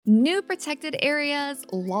New protected areas,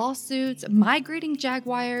 lawsuits, migrating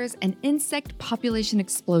jaguars, and insect population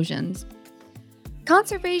explosions.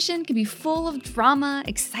 Conservation can be full of drama,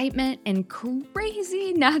 excitement, and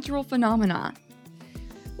crazy natural phenomena.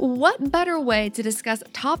 What better way to discuss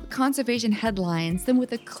top conservation headlines than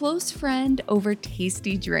with a close friend over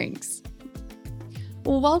tasty drinks?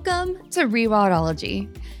 Welcome to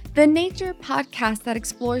Rewildology, the nature podcast that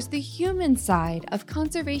explores the human side of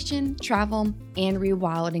conservation, travel, and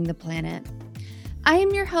rewilding the planet. I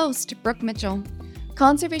am your host, Brooke Mitchell,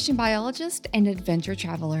 conservation biologist and adventure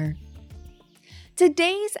traveler.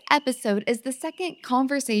 Today's episode is the second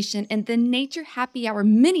conversation in the Nature Happy Hour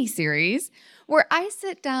mini-series, where I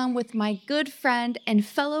sit down with my good friend and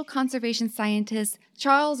fellow conservation scientist,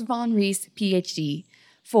 Charles Von Rees, PhD,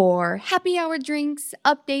 for happy hour drinks,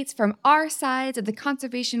 updates from our sides of the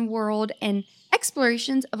conservation world, and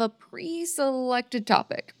explorations of a pre-selected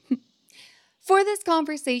topic. For this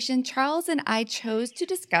conversation, Charles and I chose to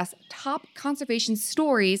discuss top conservation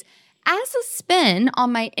stories as a spin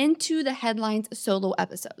on my Into the Headlines solo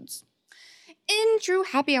episodes. In true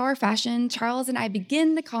happy hour fashion, Charles and I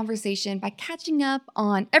begin the conversation by catching up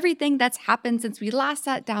on everything that's happened since we last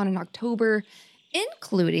sat down in October,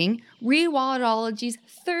 including Rewildology's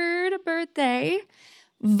third birthday,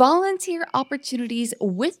 volunteer opportunities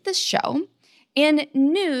with the show, and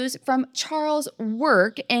news from Charles'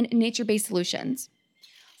 work in nature-based solutions.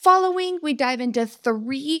 Following, we dive into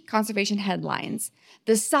 3 conservation headlines: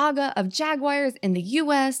 the saga of jaguars in the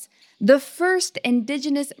U.S., the first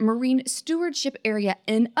Indigenous marine stewardship area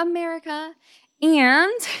in America,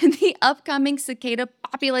 and the upcoming cicada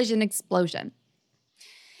population explosion.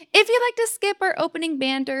 If you'd like to skip our opening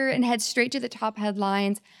banter and head straight to the top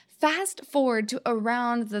headlines, fast forward to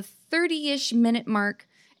around the 30-ish minute mark,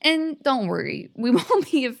 and don't worry, we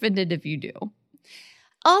won't be offended if you do.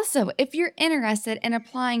 Also, if you're interested in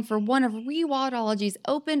applying for one of Rewildology's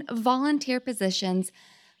open volunteer positions,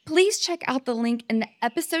 please check out the link in the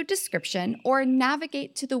episode description or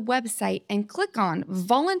navigate to the website and click on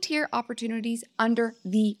Volunteer Opportunities under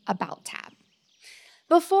the About tab.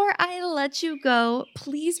 Before I let you go,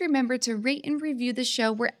 please remember to rate and review the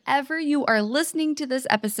show wherever you are listening to this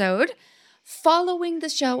episode, following the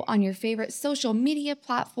show on your favorite social media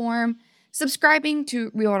platform, subscribing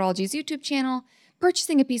to Rewildology's YouTube channel,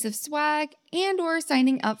 purchasing a piece of swag, and or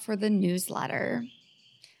signing up for the newsletter.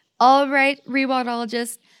 All right,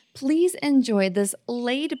 Rewildologists, please enjoy this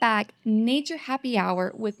laid-back nature happy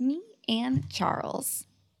hour with me and Charles.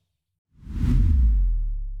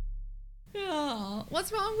 Oh,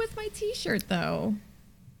 what's wrong with my t-shirt, though?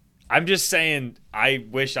 I'm just saying, I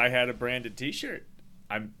wish I had a branded t-shirt.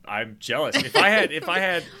 I'm jealous. If I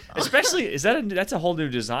had, especially, that's a whole new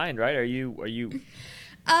design, right? Are you?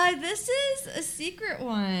 This is a secret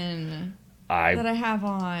one that I have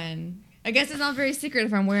on. I guess it's not very secret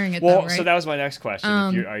if I'm wearing it, though, right? So that was my next question.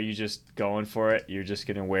 Are you just going for it? You're just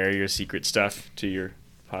gonna wear your secret stuff to your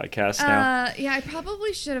podcast now? Yeah, I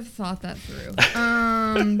probably should have thought that through.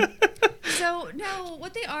 So, no,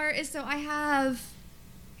 what they are is, so I have...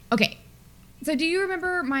 Okay, so do you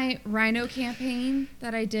remember my rhino campaign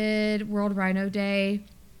that I did, World Rhino Day?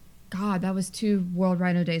 God, that was 2 World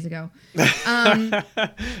Rhino Days ago. Is that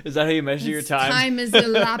how you measure your time? Time is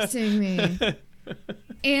elapsing me.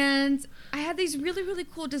 And I had these really, really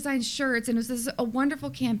cool design shirts, and it was a wonderful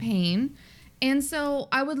campaign. And so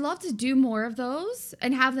I would love to do more of those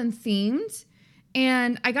and have them themed.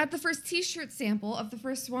 And I got the first t-shirt sample of the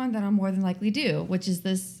first one that I'll more than likely do, which is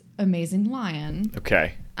this amazing lion.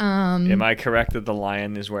 Okay. Am I correct that the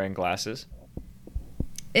lion is wearing glasses?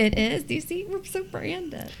 It is. Do you see? We're so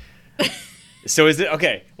branded. So is it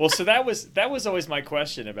okay? Well, so that was always my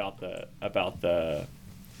question about the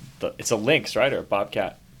it's a lynx, right, or a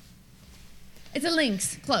bobcat? It's a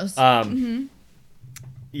lynx. Close.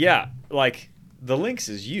 Yeah, like the lynx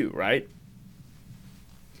is you, right?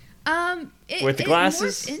 With the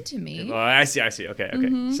glasses, it morphed into me. Oh, I see. Okay.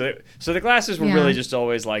 Mm-hmm. So the glasses were really just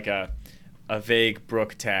always like a vague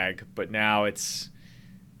Brooke tag, but now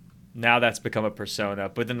that's become a persona.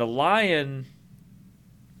 But then the lion.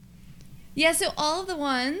 Yeah, so all of the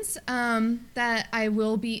ones that I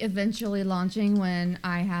will be eventually launching when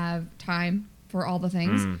I have time for all the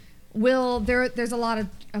things there's a lot of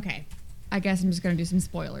I guess I'm just going to do some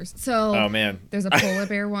spoilers. So, oh man, there's a polar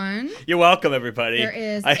bear one. You're welcome, everybody. There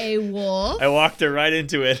is a wolf. I walked her right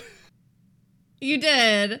into it. You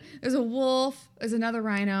did. There's a wolf. There's another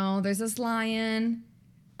rhino. There's this lion.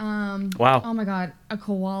 Wow. Oh my God, a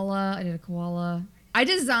koala. I did a koala. I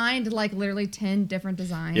designed like literally 10 different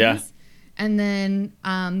designs. Yeah. And then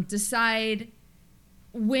decide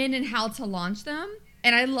when and how to launch them.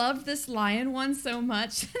 And I loved this lion one so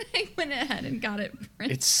much that I went ahead and got it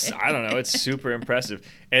printed. It's super impressive.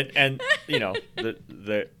 And you know,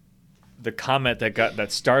 the comment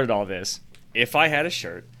that started all this, if I had a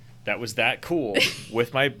shirt that was that cool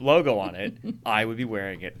with my logo on it, I would be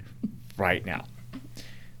wearing it right now.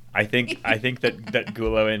 I think that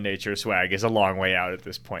Gulo in nature swag is a long way out at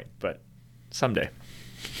this point, but someday.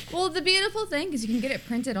 Well, the beautiful thing is you can get it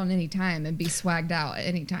printed on any time and be swagged out at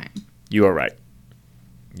any time. You are right.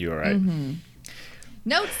 Mm-hmm.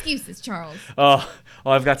 No excuses, Charles. Oh,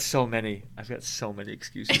 I've got so many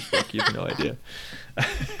excuses, Brooke. You have no idea.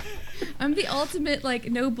 I'm the ultimate,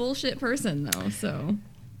 like, no bullshit person, though, so.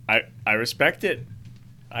 I respect it.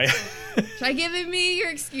 Try giving me your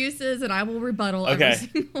excuses, and I will rebuttal every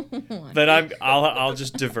single one. Then I'll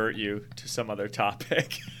just divert you to some other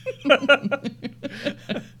topic. And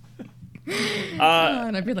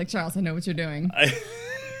I'd be like, Charles, I know what you're doing.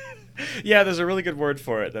 Yeah, there's a really good word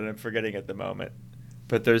for it that I'm forgetting at the moment.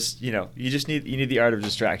 But there's, you need the art of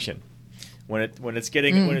distraction. When it's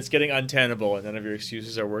getting untenable and none of your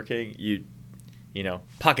excuses are working, you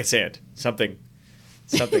pocket sand, something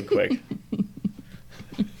quick.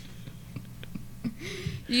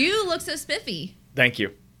 You look so spiffy. Thank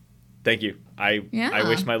you. I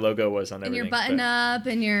wish my logo was on everything. And your button up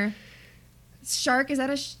and your shark. Is that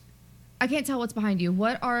I can't tell what's behind you.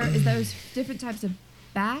 Is those different types of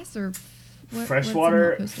bass or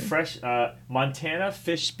freshwater Montana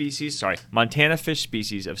fish species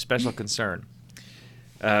of special concern.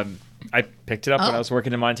 I picked it up when I was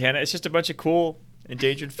working in Montana. It's just a bunch of cool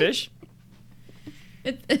endangered fish.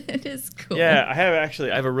 It is cool. Yeah, I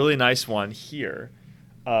have a really nice one here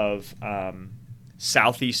of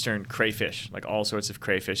southeastern crayfish, like all sorts of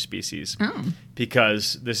crayfish species. Oh.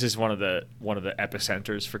 Because this is one of the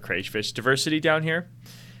epicenters for crayfish diversity down here.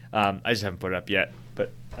 I just haven't put it up yet,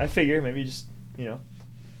 but I figure maybe just,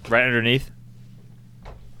 right underneath.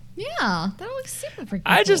 Yeah, that looks super freaking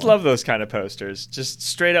I just cool. love those kind of posters, just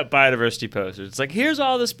straight up biodiversity posters. It's like, here's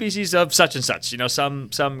all the species of such and such,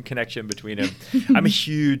 some connection between them. I'm a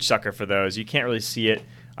huge sucker for those. You can't really see it.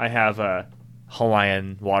 I have a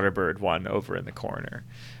Hawaiian waterbird one over in the corner,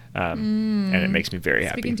 and it makes me very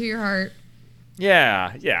happy. Speaking to your heart.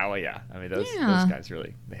 Yeah. Well, yeah. I mean, those guys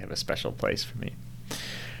really, they have a special place for me.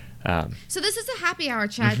 So this is a happy hour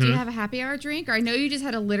chat. Mm-hmm. Do you have a happy hour drink? Or I know you just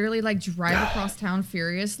had to literally drive across town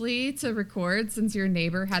furiously to record since your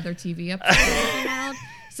neighbor had their TV up so loud.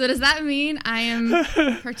 So does that mean I am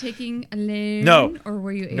partaking alone? No. Or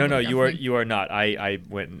were you able No, to you are not. I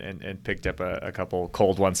went and picked up a couple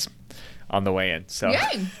cold ones on the way in. So.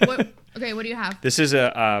 Yay! What do you have? This is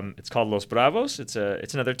it's called Los Bravos.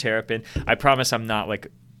 It's another Terrapin. I promise I'm not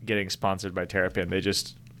getting sponsored by Terrapin. They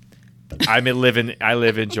just I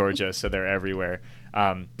live in Georgia, so they're everywhere.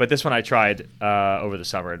 But this one I tried over the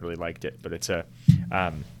summer and really liked it. But it's a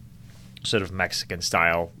sort of Mexican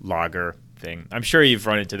style lager thing. I'm sure you've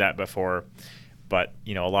run into that before, but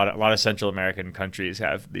a lot of Central American countries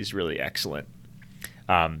have these really excellent,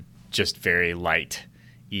 just very light,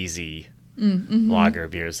 easy lager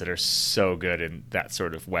beers that are so good in that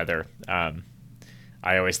sort of weather.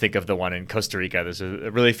 I always think of the one in Costa Rica. There's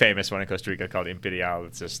a really famous one in Costa Rica called Imperial.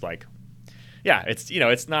 It's just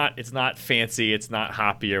it's not fancy, it's not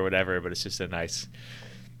hoppy or whatever, but it's just a nice,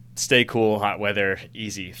 stay cool, hot weather,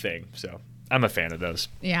 easy thing. So I'm a fan of those.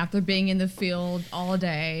 Yeah, after being in the field all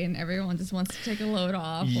day and everyone just wants to take a load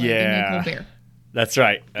off. Give me a cool beer. That's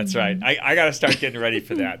right. I got to start getting ready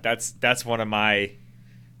for that. That's one of my.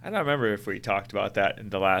 I don't remember if we talked about that in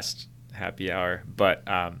the last happy hour, but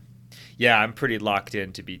I'm pretty locked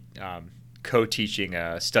in to be co-teaching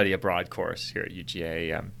a study abroad course here at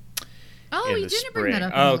UGA. You didn't bring that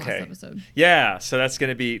up in the last episode. Yeah, so that's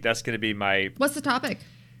gonna be my. What's the topic?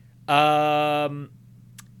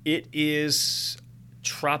 It is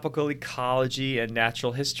tropical ecology and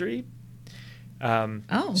natural history.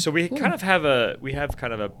 So we kind of have a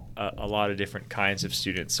lot of different kinds of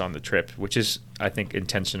students on the trip, which is, I think,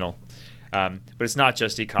 intentional. But it's not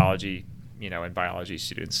just ecology, and biology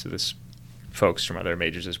students. So there's folks from other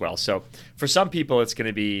majors as well. So for some people, it's going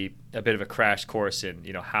to be a bit of a crash course in,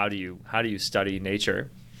 how do you study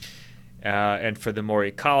nature? And for the more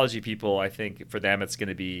ecology people, I think for them, it's going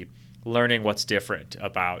to be learning what's different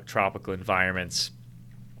about tropical environments,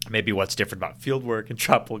 maybe what's different about fieldwork in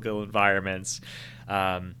tropical environments.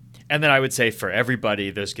 And then I would say for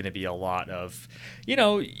everybody, there's going to be a lot of,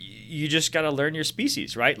 you just got to learn your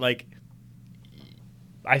species, right? Like,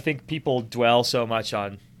 I think people dwell so much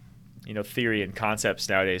on, theory and concepts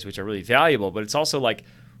nowadays, which are really valuable, but it's also like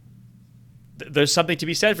there's something to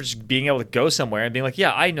be said for just being able to go somewhere and being like,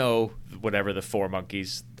 yeah, I know whatever the 4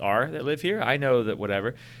 monkeys are that live here. I know that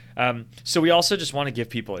whatever. So we also just want to give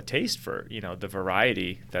people a taste for, the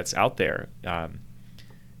variety that's out there,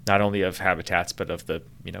 not only of habitats, but of the,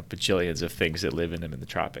 bajillions of things that live in them in the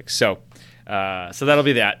tropics. So that'll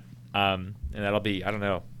be that. And that'll be, I don't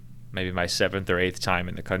know, maybe my 7th or 8th time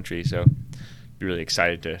in the country. So be really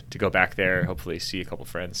excited to go back there. Hopefully see a couple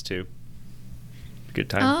friends too. Good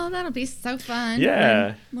time. Oh, that'll be so fun.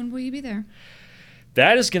 Yeah. When will you be there?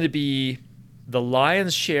 That is going to be the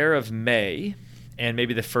lion's share of May and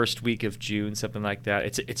maybe the first week of June, something like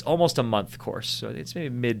that. It's almost a month course. So it's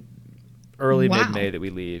maybe early mid-May that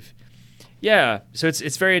we leave. Yeah. So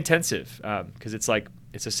it's very intensive because it's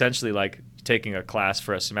essentially like taking a class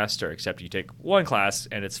for a semester, except you take one class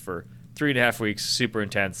and it's for 3.5 weeks, super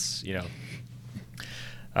intense, in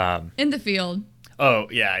the field. Oh,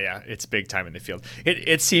 yeah. It's big time in the field.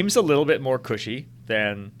 It seems a little bit more cushy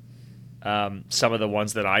than some of the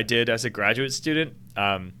ones that I did as a graduate student.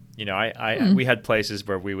 We had places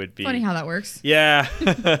where we would be... Funny how that works. Yeah.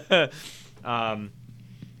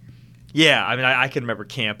 Yeah, I mean, I can remember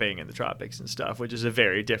camping in the tropics and stuff, which is a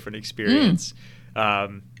very different experience.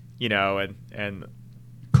 And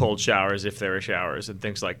cold showers if there are showers and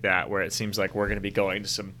things like that, where it seems like we're going to be going to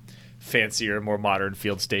some fancier, more modern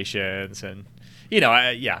field stations and...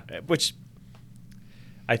 which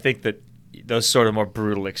I think that those sort of more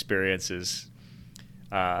brutal experiences,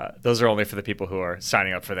 those are only for the people who are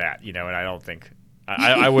signing up for that, and I don't think,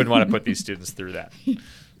 I wouldn't want to put these students through that.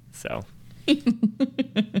 So.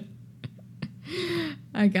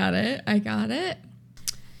 I got it.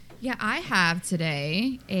 Yeah, I have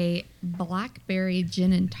today a blackberry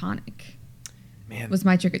gin and tonic. Man. Was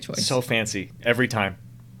my trick of choice. So fancy every time.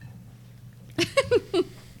 I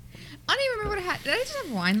don't even remember what I had. Did I just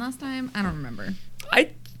have wine last time? I don't remember.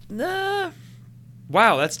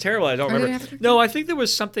 Wow, that's terrible. I don't remember. No, I think there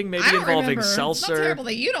was something maybe involving seltzer. It's not terrible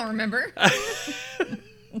that you don't remember.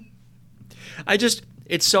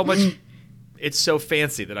 It's so much, it's so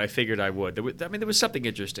fancy that I figured I would. There was something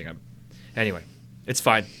interesting. Anyway, it's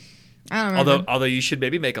fine. I don't remember. Although you should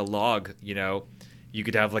maybe make a log, you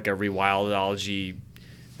could have like a rewildology,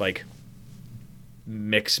 like,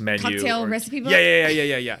 mix menu cocktail recipe book.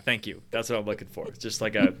 Yeah. Thank you. That's what I'm looking for. It's just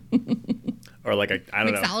like a or like a I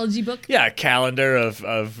don't know mixology book. Yeah, a calendar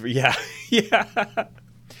of yeah.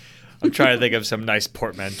 I'm trying to think of some nice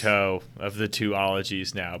portmanteau of the two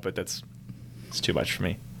ologies now, but it's too much for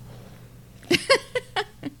me.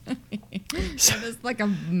 It's like a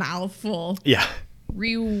mouthful. Yeah.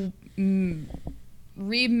 Remix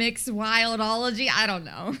wildology. I don't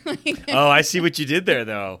know. Oh, I see what you did there,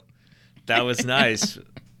 though. That was nice.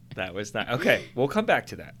 That was nice. Okay, we'll come back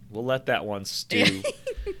to that. We'll let that one stew,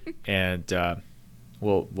 and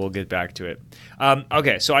we'll get back to it.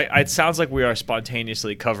 Okay, so it sounds like we are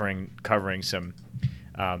spontaneously covering some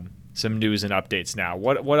news and updates now.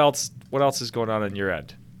 What else is going on your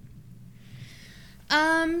end?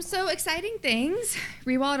 So exciting things.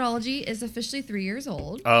 Rewildology is officially 3 years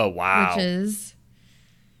old. Oh wow! Which is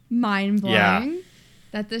mind-blowing. Yeah.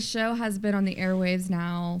 That this show has been on the airwaves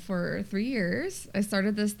now for 3 years. I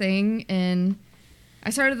started this thing I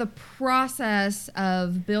started the process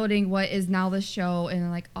of building what is now the show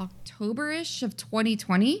in like October-ish of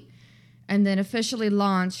 2020, and then officially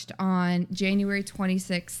launched on January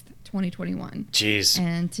 26th, 2021. Jeez.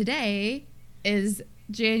 And today is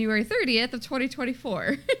January 30th of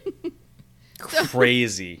 2024.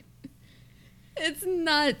 Crazy. It's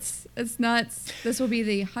nuts. This will be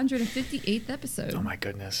the 158th episode. Oh my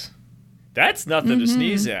goodness. That's nothing to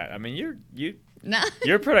sneeze at. I mean,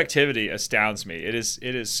 your productivity astounds me. It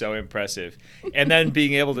is so impressive. And then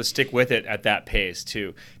being able to stick with it at that pace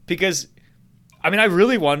too. Because I mean, I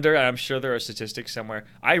really wonder, and I'm sure there are statistics somewhere.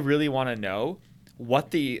 I really want to know what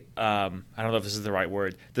the I don't know if this is the right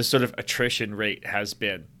word, the sort of attrition rate has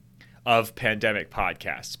been of pandemic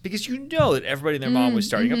podcasts, because that everybody and their mom was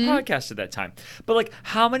starting a podcast at that time. But like,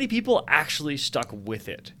 how many people actually stuck with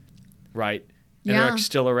it, right? And are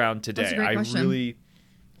still around today? That's a great question.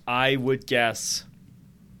 I would guess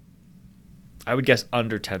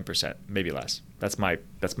under 10%, maybe less. That's my.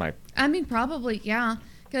 I mean, probably, yeah,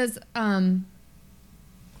 because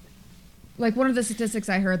like one of the statistics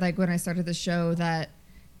I heard, like when I started the show, that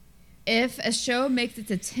if a show makes it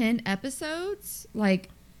to 10 episodes, like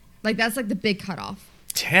that's like the big cutoff.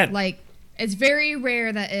 10. Like, it's very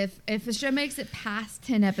rare that if a show makes it past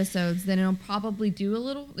 10 episodes, then it'll probably do a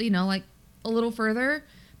little, like a little further.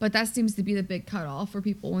 But that seems to be the big cutoff for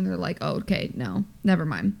people when they're like, oh, okay, no, never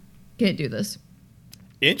mind. Can't do this.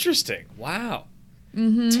 Interesting. Wow.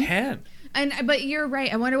 10. But you're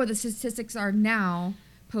right. I wonder what the statistics are now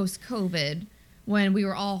post-COVID, when we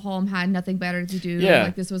were all home, had nothing better to do. Yeah.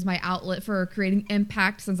 Like, this was my outlet for creating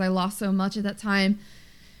impact, since I lost so much at that time.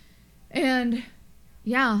 And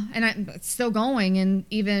yeah, and it's still going, and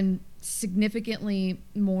even significantly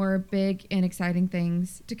more big and exciting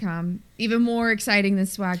things to come. Even more exciting than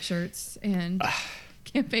swag shirts and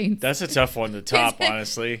campaigns. That's a tough one to top,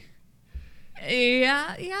 honestly.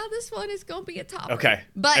 Yeah, this one is going to be a top. Okay.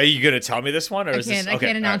 But are you going to tell me this one? Or is this? Okay. I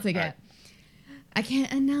can't announce it yet. Right. I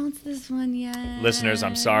can't announce this one yet. Listeners,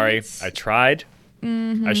 I'm sorry. I tried.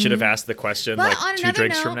 Mm-hmm. I should have asked the question but like 2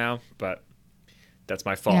 drinks from now, but that's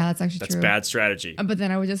my fault. Yeah, that's actually true. That's bad strategy. But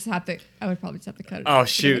then I would probably just have to cut it. Oh,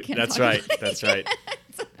 shoot. That's right. That's right.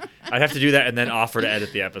 I'd have to do that and then offer to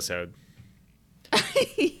edit the episode.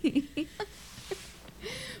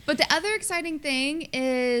 But the other exciting thing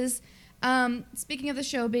is, speaking of the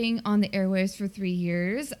show being on the airwaves for 3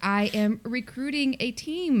 years, I am recruiting a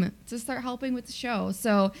team to start helping with the show.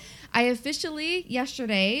 So I officially,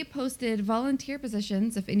 yesterday, posted volunteer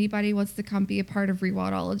positions if anybody wants to come be a part of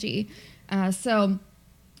Rewildology. So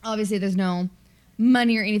obviously there's no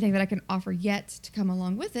money or anything that I can offer yet to come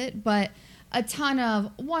along with it, but a ton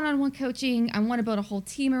of one-on-one coaching. I want to build a whole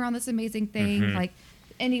team around this amazing thing. Mm-hmm. Like,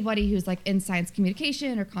 anybody who's like in science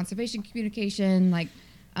communication or conservation communication, like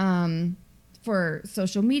for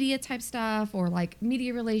social media type stuff or like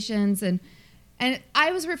media relations. And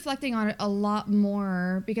I was reflecting on it a lot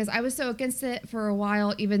more because I was so against it for a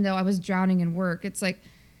while, even though I was drowning in work. It's like,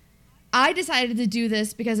 I decided to do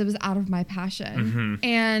this because it was out of my passion. Mm-hmm.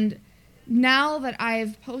 And now that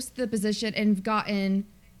I've posted the position and gotten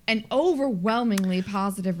an overwhelmingly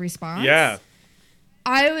positive response, yeah,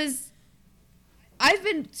 I've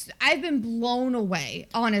been blown away,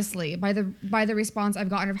 honestly, by the response I've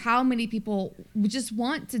gotten of how many people just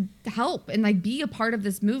want to help and like be a part of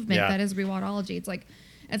this movement that is Rewildology. It's like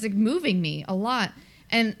moving me a lot.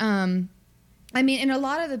 And I mean, and a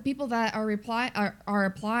lot of the people that are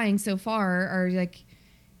applying so far are like,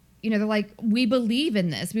 they're like, we believe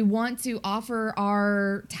in this. We want to offer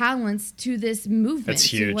our talents to this movement. That's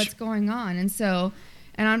huge. To what's going on. And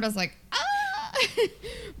I'm just like,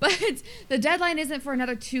 But the deadline isn't for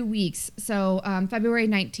another 2 weeks. So February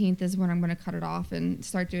 19th is when I'm going to cut it off and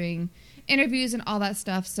start doing interviews and all that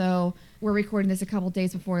stuff. So we're recording this a couple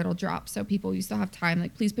days before it'll drop. So people, you still have time.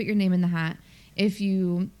 Like, please put your name in the hat if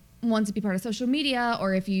you want to be part of social media,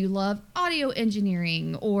 or if you love audio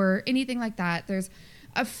engineering or anything like that. There's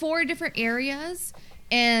 4 different areas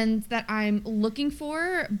and that I'm looking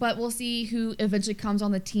for, but we'll see who eventually comes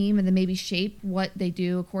on the team and then maybe shape what they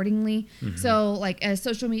do accordingly. Mm-hmm. So like a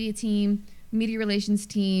social media team, media relations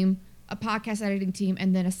team, a podcast editing team,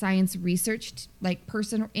 and then a science research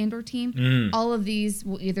person or team. Mm. All of these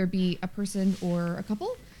will either be a person or a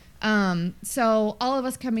couple. So all of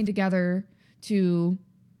us coming together to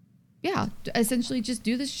essentially just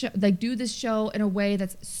do this show in a way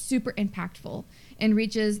that's super impactful and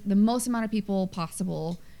reaches the most amount of people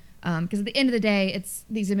possible. Because at the end of the day, it's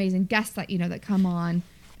these amazing guests that come on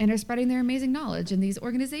and are spreading their amazing knowledge, and these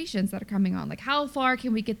organizations that are coming on. Like, how far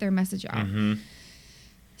can we get their message out? Mm-hmm.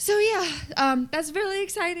 So that's really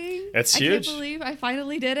exciting. It's huge. I can't believe I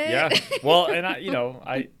finally did it. Yeah. Well, and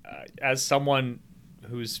I as someone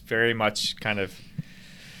who's very much kind of,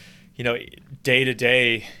 day to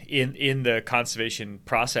day in the conservation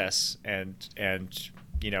process and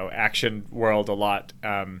action world a lot,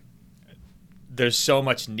 there's so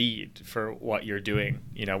much need for what you're doing.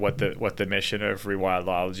 What the mission of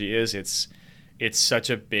Rewildology is. It's such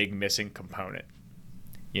a big missing component.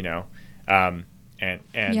 So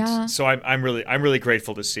I'm really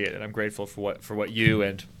grateful to see it, and I'm grateful for what you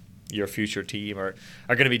and your future team are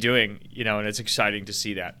going to be doing. And it's exciting to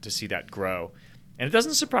see that grow. And it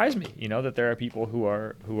doesn't surprise me, that there are people who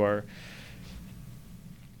are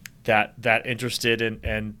that interested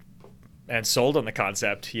and sold on the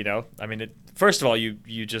concept. I mean, first of all, the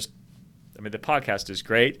podcast is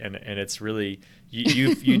great, and it's really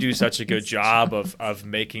you do such a good job of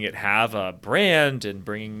making it have a brand and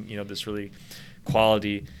bringing this really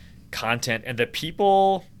quality content. And the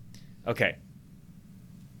people, okay,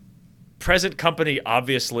 present company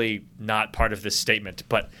obviously not part of this statement,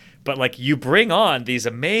 but like, you bring on these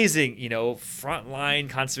amazing, frontline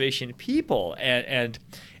conservation people and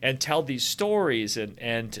tell these stories,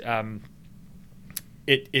 and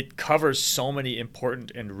it covers so many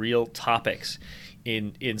important and real topics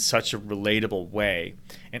in such a relatable way.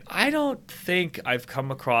 And I don't think I've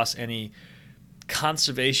come across any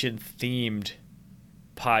conservation themed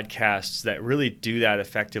podcasts that really do that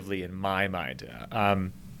effectively in my mind.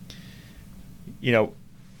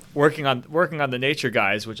 working on the nature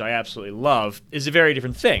guys, which I absolutely love, is a very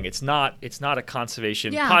different thing. It's not a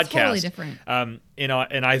conservation podcast. It's totally different.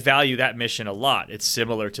 And I value that mission a lot. It's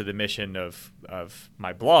similar to the mission of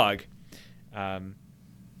my blog. And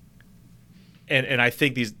I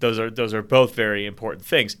think those are both very important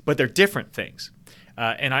things, but they're different things.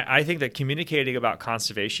 And I think that communicating about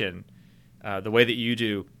conservation the way that you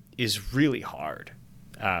do is really hard.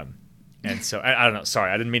 And so I don't know.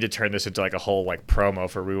 Sorry, I didn't mean to turn this into like a whole like promo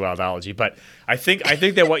for Rewildology, but I think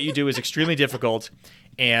that what you do is extremely difficult.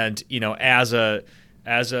 And as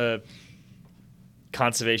a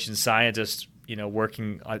conservation scientist,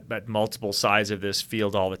 working at multiple sides of this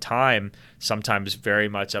field all the time, sometimes very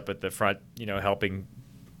much up at the front, helping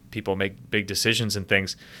people make big decisions and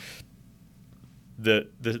things.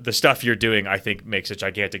 The stuff you're doing, I think, makes a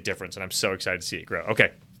gigantic difference, and I'm so excited to see it grow.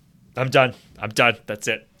 Okay, I'm done. That's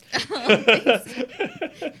it.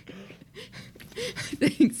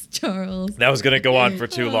 Thanks, Charles. That was going to go on for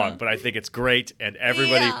too long, but I think it's great, and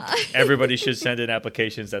everybody should send in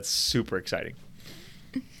applications. That's super exciting.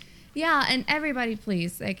 Yeah, and everybody,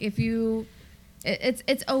 please, like if you,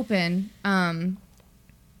 it's open. And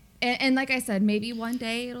like I said, maybe one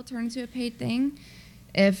day it'll turn into a paid thing.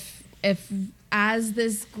 If as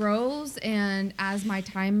this grows and as my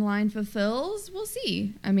timeline fulfills, we'll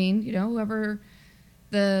see. I mean, whoever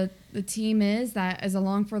the team is that is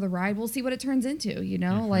along for the ride, we'll see what it turns into,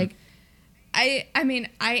 Mm-hmm. Like I mean,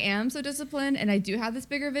 I am so disciplined and I do have this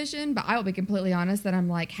bigger vision, but I will be completely honest that I'm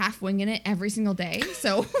like half winging it every single day.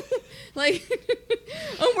 So like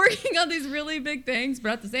I'm working on these really big things,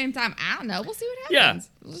 but at the same time, I don't know. We'll see what happens.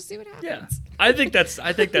 Yeah. We'll just see what happens. Yeah. I think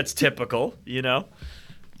that's typical,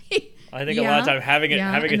 I think a lot of time having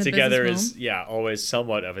it together is always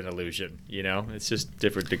somewhat of an illusion, It's just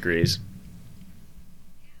different degrees.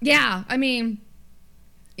 Yeah, I mean,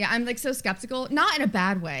 I'm like so skeptical, not in a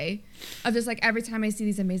bad way, of just like every time I see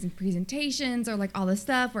these amazing presentations or like all this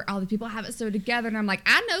stuff where all the people have it so together, and I'm like,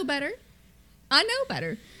 I know better.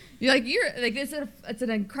 You're like it's an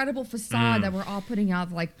incredible facade that we're all putting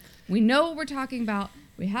out. Like we know what we're talking about.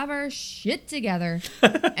 We have our shit together.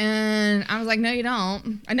 And I was like, no, you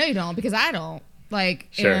don't. I know you don't because I don't. Like,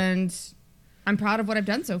 sure. And I'm proud of what I've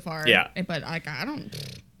done so far. Yeah. But like, I don't.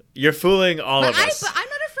 You're fooling all of us. But I'm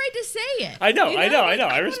not afraid to say it. I know.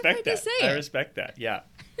 I respect that. I respect that. Yeah.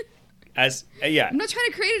 I'm not trying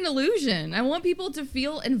to create an illusion. I want people to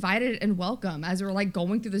feel invited and welcome as we're like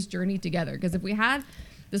going through this journey together. Because if we had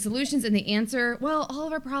the solutions and the answer, well, all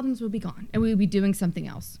of our problems would be gone and we would be doing something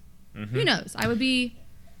else. Mm-hmm. Who knows?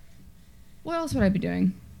 What else would I be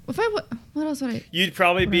doing? What else would I? You'd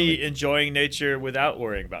probably be enjoying nature without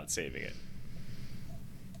worrying about saving it.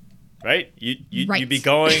 Right? You'd be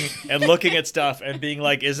going and looking at stuff and being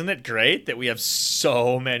like, isn't it great that we have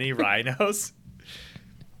so many rhinos?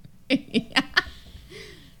 Yeah,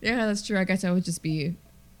 that's true. I guess I would just be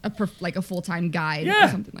a full-time guide or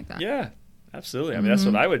something like that. Yeah, absolutely. I mean, that's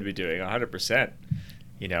what I would be doing 100%,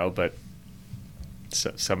 but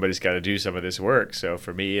so somebody's got to do some of this work. So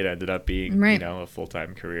for me, it ended up being, a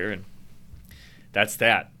full-time career, and that's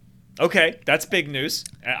that. Okay, that's big news.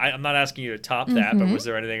 I'm not asking you to top that, but was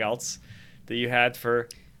there anything else that you had for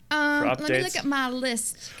updates? Let me look at my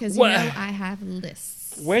list because I have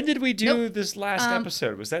lists. When did we do this last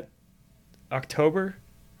episode? Was that October?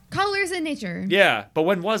 Colors in Nature. Yeah, but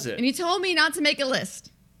when was it? And you told me not to make a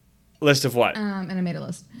list. List of what? And I made a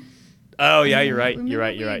list. Oh yeah, you're right. We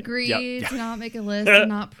agreed to not make a list and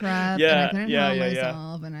not prep. And I couldn't help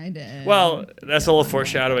myself, and I did. Well, that's a little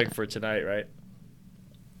foreshadowing for tonight, right?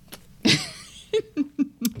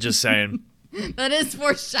 Just saying. That is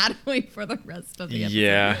foreshadowing for the rest of the episode.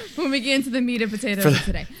 Yeah. When we get into the meat and potatoes of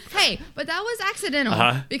today. Hey, but that was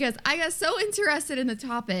accidental because I got so interested in the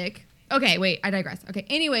topic. Okay, wait, I digress. Okay,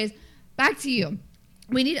 anyways, back to you.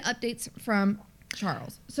 We need updates from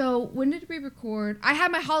Charles. So when did we record? I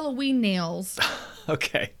had my Halloween nails.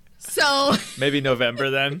 Okay. So maybe November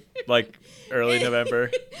then? Like early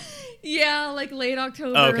November? Yeah, like late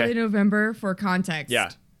October, early November for context.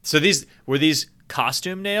 Yeah. So were these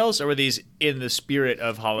costume nails or were these in the spirit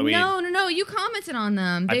of Halloween? No. You commented on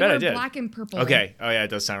them. I bet I did. Black and purple. Okay. Oh yeah, it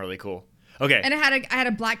does sound really cool. Okay. And I had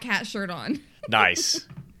a black cat shirt on. Nice.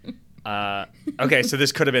 Okay, so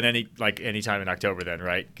this could have been any time in October then,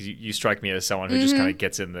 right? Because you strike me as someone who just kind of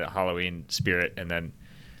gets in the Halloween spirit and then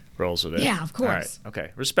rolls with it. Yeah, of course. All right.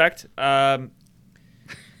 Okay, respect.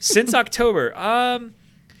 Since October,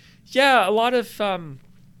 yeah, a lot of, on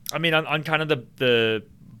kind of the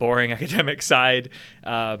boring academic side,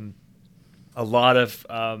 a lot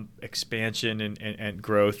of expansion and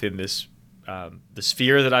growth in this the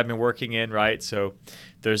sphere that I've been working in, right? So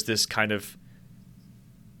there's this kind of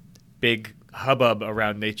big hubbub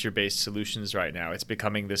around nature-based solutions right now. It's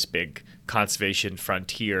becoming this big conservation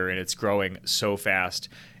frontier, and it's growing so fast.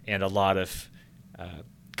 And a lot of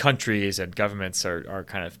countries and governments are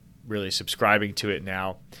kind of really subscribing to it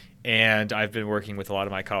now. And I've been working with a lot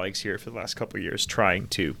of my colleagues here for the last couple of years trying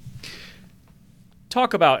to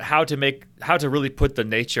talk about how to really put the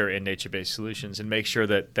nature in nature-based solutions and make sure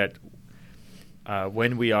that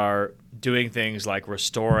when we are doing things like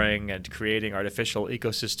restoring and creating artificial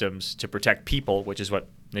ecosystems to protect people, which is what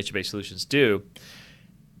nature-based solutions do,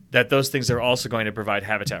 that those things are also going to provide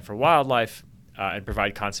habitat for wildlife and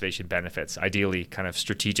provide conservation benefits, ideally kind of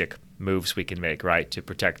strategic moves we can make, right, to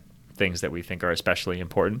protect things that we think are especially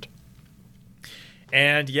important.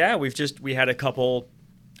 And yeah, we had a couple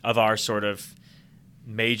of our sort of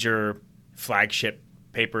major flagship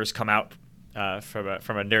papers come out from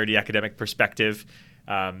a nerdy academic perspective.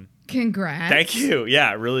 Congrats! Thank you.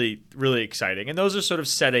 Yeah, really, really exciting. And those are sort of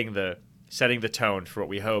setting the tone for what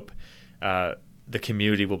we hope the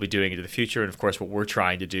community will be doing into the future, and of course, what we're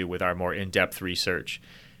trying to do with our more in-depth research.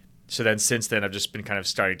 So then, since then, I've just been kind of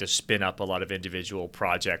starting to spin up a lot of individual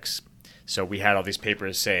projects. So we had all these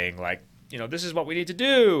papers saying, like, this is what we need to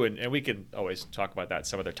do, and we can always talk about that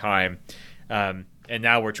some other time. And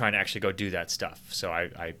now we're trying to actually go do that stuff. So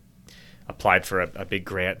I applied for a big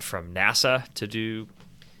grant from NASA to do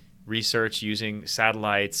research using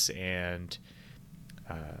satellites and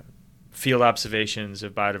field observations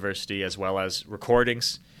of biodiversity, as well as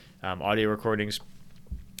recordings, audio recordings.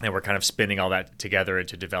 And we're kind of spinning all that together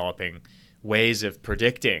into developing ways of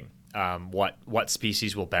predicting what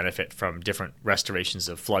species will benefit from different restorations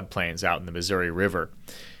of floodplains out in the Missouri River,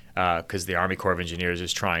 because the Army Corps of Engineers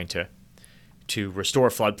is trying to restore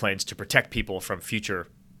floodplains to protect people from future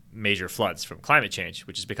major floods from climate change,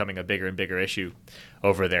 which is becoming a bigger and bigger issue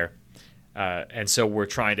over there. And so we're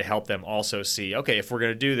trying to help them also see, okay, if we're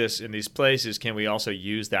going to do this in these places, can we also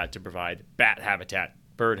use that to provide bat habitat,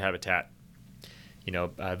 bird habitat,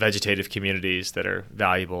 vegetative communities that are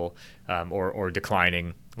valuable or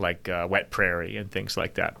declining, like wet prairie and things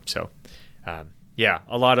like that. So, a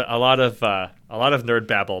lot of nerd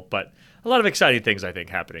babble, but a lot of exciting things I think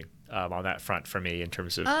happening on that front for me in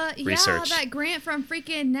terms of research. Yeah, that grant from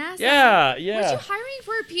freaking NASA. Yeah. Was you hiring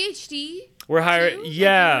for a PhD? We're hiring. Too?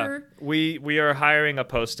 Yeah, we are hiring a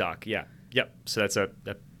postdoc. Yeah, yep. So that's a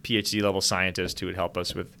PhD level scientist who would help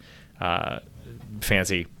us with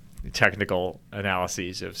fancy technical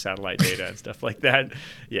analyses of satellite data and stuff like that.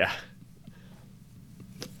 Yeah.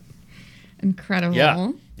 Incredible.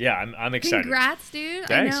 Yeah, I'm excited. Congrats, dude.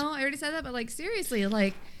 Thanks. I know I already said that, but seriously,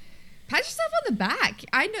 pat yourself on the back.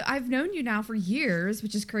 I've known you now for years,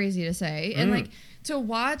 which is crazy to say. And to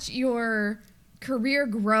watch your career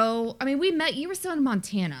grow. I mean, we met, you were still in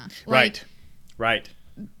Montana. Right.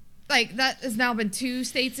 That has now been 2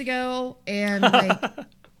 states ago, and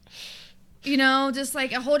just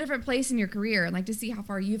a whole different place in your career, and to see how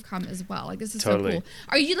far you've come as well. This is totally. So cool.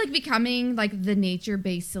 Are you becoming the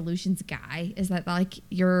nature-based solutions guy? Is that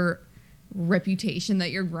your reputation that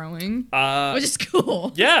you're growing? Which is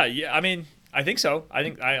cool. Yeah. I mean, I think so. I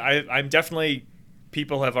think I'm definitely,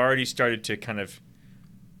 people have already started to kind of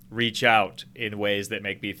reach out in ways that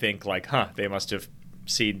make me think they must have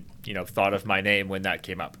seen, thought of my name when that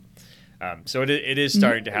came up. So it is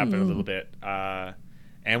starting to happen a little bit.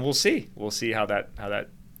 And we'll see how that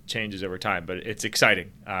changes over time, but it's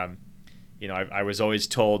exciting. I was always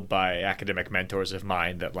told by academic mentors of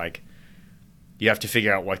mine that you have to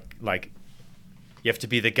figure out you have to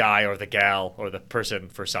be the guy or the gal or the person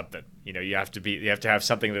for something. You have to have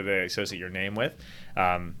something that they associate your name with.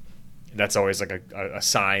 That's always a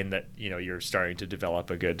sign that you're starting to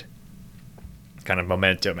develop a good kind of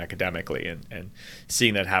momentum academically, and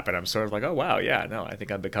seeing that happen, I'm sort of oh wow, yeah, no, I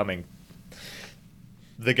think I'm becoming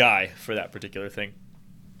the guy for that particular thing.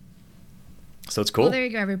 So it's cool. Well, there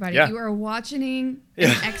you go, everybody. Yeah. You are watching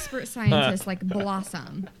an expert scientist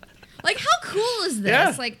blossom. How cool is this?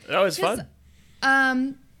 Yeah, that was fun.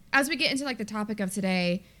 As we get into the topic of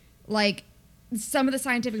today, some of the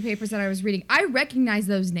scientific papers that I was reading, I recognize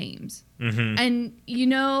those names. Mm-hmm.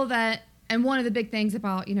 And that, and one of the big things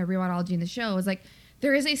about rewildology in the show is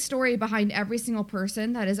there is a story behind every single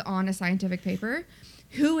person that is on a scientific paper.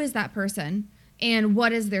 Who is that person? And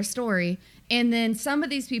what is their story? And then some of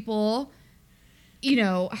these people,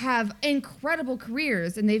 have incredible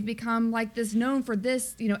careers, and they've become this, known for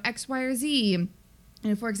this, X, Y, or Z.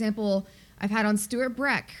 And for example, I've had on Stuart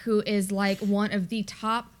Breck, who is one of the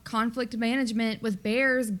top conflict management with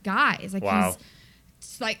bears guys. Wow.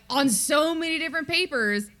 He's on so many different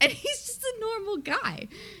papers, and he's just a normal guy,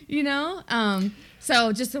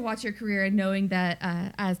 So just to watch your career and knowing that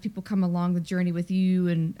as people come along the journey with you,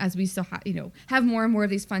 and as we still have more and more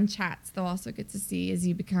of these fun chats, they'll also get to see as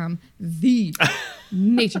you become the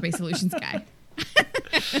nature-based solutions guy.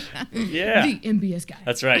 Yeah, the MBS guy.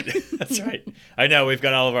 That's right. That's right. I know we've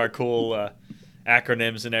got all of our cool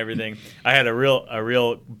acronyms and everything. I had a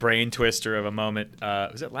real brain twister of a moment.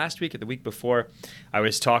 Was it last week or the week before? I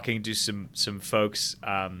was talking to some folks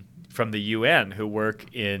from the UN who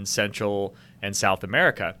work in Central and South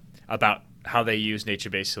America about how they use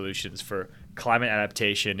nature-based solutions for climate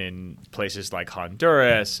adaptation in places like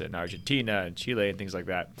Honduras and Argentina and Chile and things like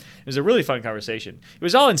that. It was a really fun conversation. It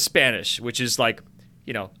was all in Spanish, which is like,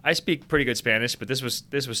 I speak pretty good Spanish, but this was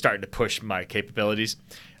starting to push my capabilities.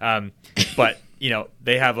 But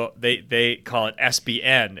they call it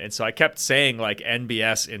SBN, and so I kept saying like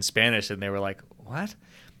NBS in Spanish, and they were like, "What?"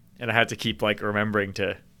 And I had to keep like remembering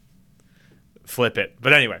to flip it.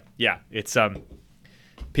 But anyway, yeah, it's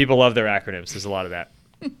people love their acronyms. There's a lot of that.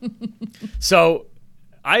 So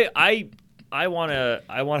I want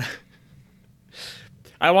to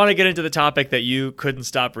get into the topic that you couldn't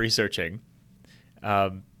stop researching.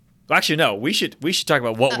 Actually, no, we should talk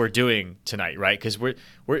about what we're doing tonight, right? Because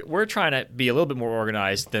we're trying to be a little bit more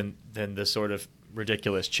organized than the sort of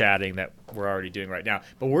ridiculous chatting that we're already doing right now.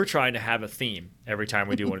 But we're trying to have a theme every time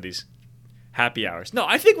we do one of these happy hours. No,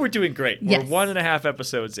 I think we're doing great. Yes. We're 1.5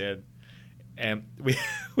 episodes in, and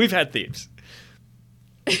we've had themes.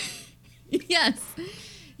 Yes.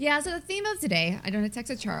 Yeah, so the theme of today, I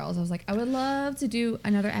texted Charles. I was like, I would love to do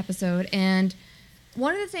another episode. And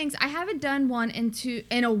one of the things, I haven't done one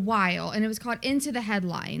in a while, and it was called Into the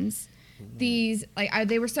Headlines. These,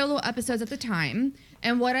 they were solo episodes at the time.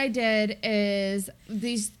 And what I did is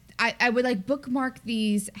I would like bookmark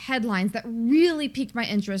these headlines that really piqued my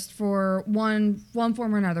interest for one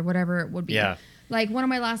form or another, whatever it would be. Yeah. Like one of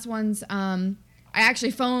my last ones, I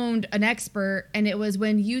actually phoned an expert, and it was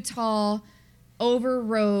when Utah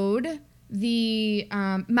overrode the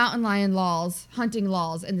mountain lion hunting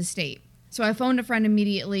laws in the state. So I phoned a friend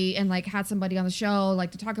immediately and had somebody on the show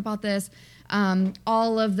to talk about this.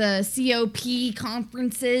 All of the COP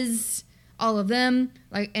conferences, all of them,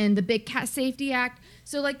 and the Big Cat Safety Act.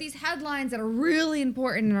 So these headlines that are really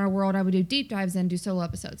important in our world, I would do deep dives and do solo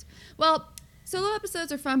episodes. Well, solo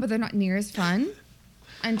episodes are fun, but they're not near as fun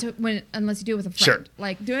unless you do it with a friend.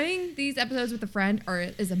 Sure. Doing these episodes with a friend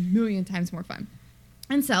is a million times more fun.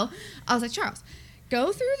 And so I was like, Charles,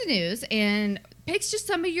 go through the news and pick just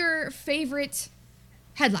some of your favorite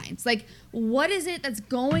headlines. What is it that's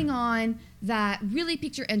going on that really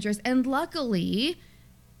piqued your interest? And luckily,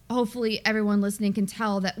 hopefully everyone listening can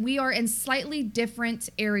tell that we are in slightly different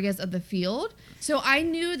areas of the field. So I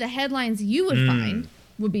knew the headlines you would find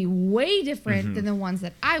would be way different than the ones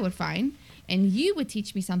that I would find. And you would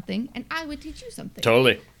teach me something, and I would teach you something.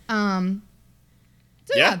 Totally. So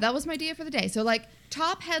yeah, that was my idea for the day. So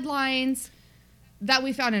top headlines that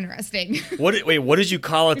we found interesting. What did you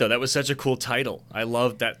call it though? That was such a cool title. I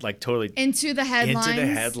love that. Totally. Into the headlines. Into the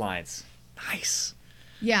headlines. Nice.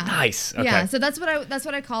 Yeah. Nice. Okay. Yeah. So that's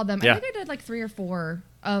what I called them. Yeah. I think I did 3 or 4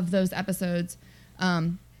 of those episodes,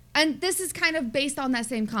 and this is kind of based on that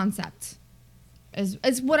same concept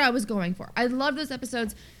as what I was going for. I love those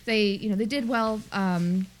episodes. They did well,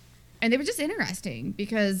 and they were just interesting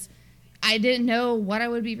because I didn't know what I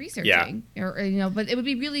would be researching, but it would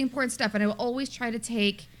be really important stuff. And I would always try to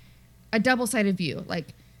take a double-sided view,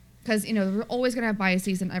 because, we're always going to have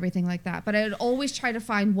biases and everything like that. But I would always try to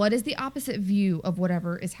find what is the opposite view of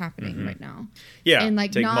whatever is happening right now. Yeah. And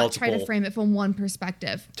not try to frame it from one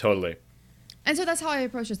perspective. Totally. And so that's how I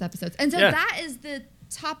approach those episodes. And so that is the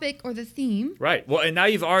topic or the theme. Right. Well, and now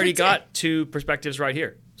you've already got 2 perspectives right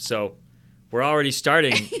here. So we're already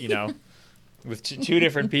starting, with 2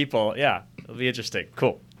 different people. Yeah, it'll be interesting.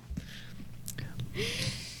 Cool.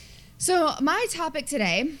 So my topic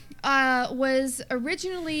today was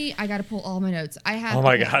originally, I got to pull all my notes. I have, oh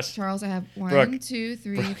my gosh. Charles, I have 1, Brooke. 2,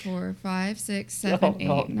 3, Brooke. 4, 5, 6, 7,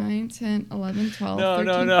 8, 9, 10, 11, 12,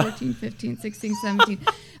 13, 14, 15, 16, 17.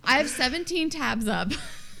 I have 17 tabs up.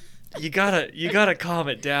 You gotta calm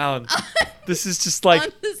it down. This is just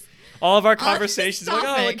all of our conversations.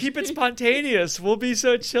 Keep it spontaneous. We'll be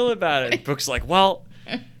so chill about it. Brooke's like, well,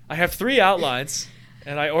 I have 3 outlines,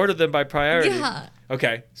 and I ordered them by priority. Yeah.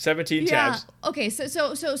 Okay, 17 tabs. Okay,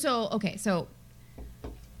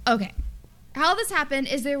 okay. How this happened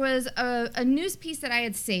is there was a news piece that I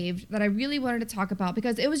had saved that I really wanted to talk about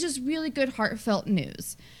because it was just really good, heartfelt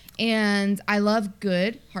news. And I love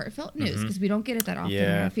good, heartfelt news because we don't get it that often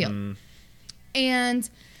in our field. And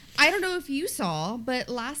I don't know if you saw, but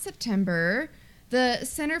last September, the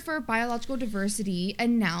Center for Biological Diversity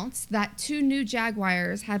announced that 2 new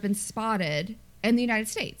jaguars had been spotted in the United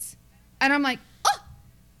States. And I'm like, oh,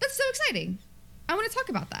 that's so exciting. I want to talk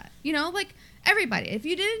about that. You know, like everybody, if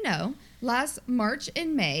you didn't know, last March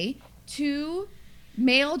and May, 2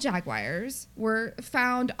 male jaguars were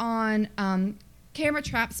found on camera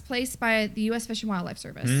traps placed by the U.S. Fish and Wildlife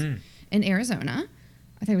Service in Arizona.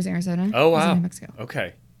 I think it was Arizona. Oh, wow. It was in New Mexico.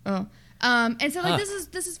 Okay. Oh. And so like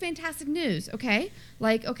this is fantastic news, okay?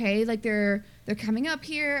 Like they're coming up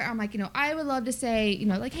here. I'm like, you know, I would love to say, you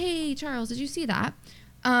know, like, hey Charles, did you see that?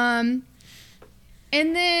 And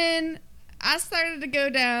then I started to go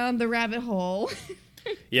down the rabbit hole.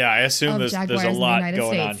 Yeah, I assume there's a lot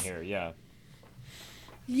going on here.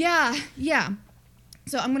 Yeah.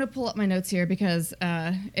 So I'm gonna pull up my notes here because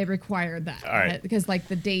it required that. All right. Because like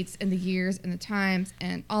the dates and the years and the times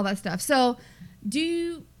and all that stuff. So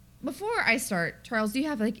before I start, Charles, do you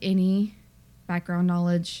have like any background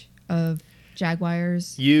knowledge of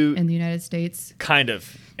jaguars in the United States? Kind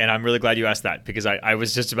of. And I'm really glad you asked that because I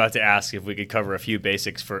was just about to ask if we could cover a few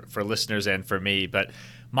basics for listeners and for me. But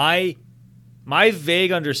my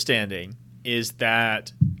vague understanding is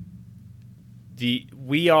that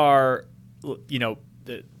we are, you know,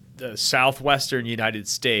 the southwestern United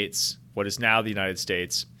States, what is now the United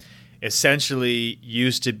States, essentially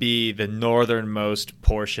used to be the northernmost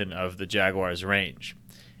portion of the jaguar's range.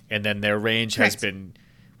 And then their range has been,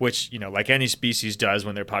 which, you know, like any species does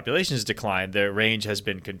when their populations decline, their range has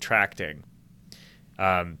been contracting.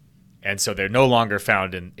 And so they're no longer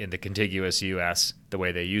found in the contiguous U.S. the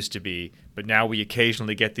way they used to be. But now we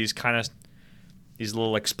occasionally get these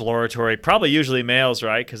little exploratory, probably usually males,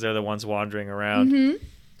 right? Because they're the ones wandering around.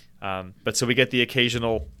 Mm-hmm. But so we get the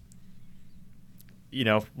occasional, you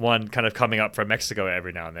know, one kind of coming up from Mexico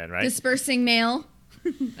every now and then, right? Dispersing male,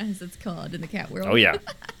 as it's called in the cat world. Oh, yeah.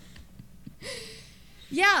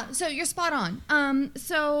 Yeah, so you're spot on.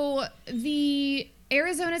 So the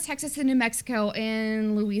Arizona, Texas, and New Mexico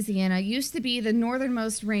and Louisiana used to be the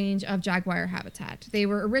northernmost range of jaguar habitat. They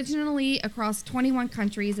were originally across 21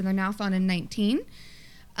 countries, and they're now found in 19.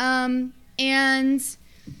 And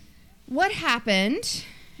what happened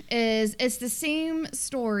is it's the same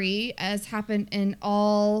story as happened in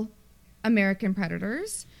all American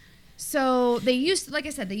predators. So they used to, like I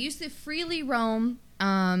said, they used to freely roam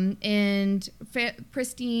in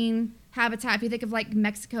pristine habitat. If you think of like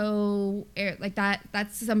Mexico, like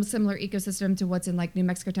that's some similar ecosystem to what's in like New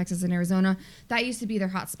Mexico, Texas, and Arizona. That used to be their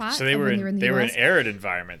hot spot. So they were in arid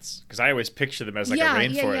environments, because I always picture them as like a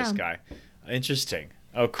rainforest guy. Interesting.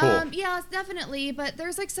 Oh, cool. Yeah, definitely. But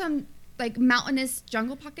there's like some like mountainous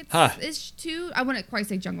jungle pockets ish too. I wouldn't quite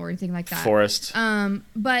say jungle or anything like that. Forest.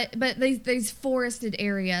 But these forested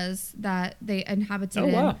areas that they inhabited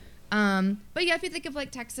in. Wow. But yeah, if you think of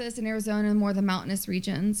like Texas and Arizona, more the mountainous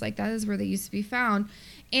regions, like that is where they used to be found.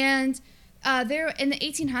 And there in the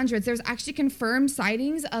 1800s, there's actually confirmed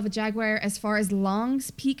sightings of a jaguar as far as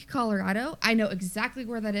Long's Peak, Colorado. I know exactly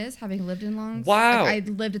where that is, having lived in Longs. Wow. Like, I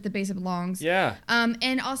lived at the base of Longs. Yeah.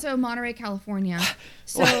 And also Monterey, California.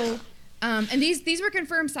 So. And these were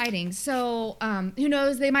confirmed sightings. So who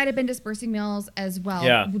knows? They might have been dispersing males as well.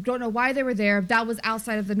 Yeah. We don't know why they were there. That was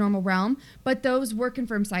outside of the normal realm. But those were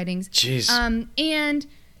confirmed sightings. Jeez. And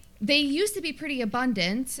they used to be pretty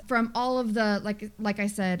abundant from all of the, like I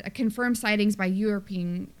said, confirmed sightings by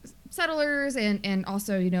European settlers and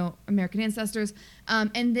also, you know, American ancestors.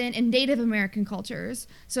 And then in Native American cultures.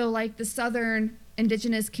 So like the southern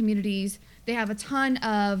indigenous communities, they have a ton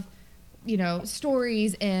of, you know,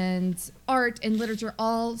 stories and art and literature,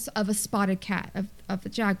 all of a spotted cat, of the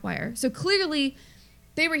jaguar. So clearly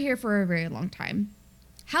they were here for a very long time.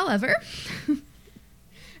 However,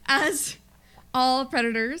 as all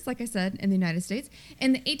predators, like I said, in the United States,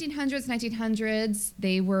 in the 1800s, 1900s,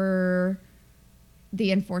 they were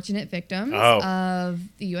the unfortunate victims of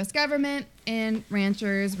the U.S. government and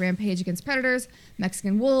ranchers' rampage against predators,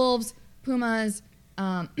 Mexican wolves, pumas.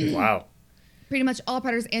 Wow. Pretty much all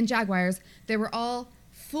predators and jaguars, they were all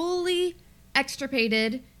fully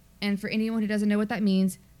extirpated. And for anyone who doesn't know what that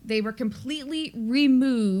means, they were completely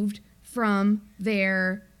removed from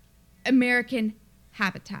their American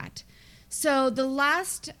habitat. So the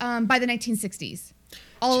last, by the 1960s,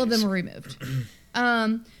 all of them were removed.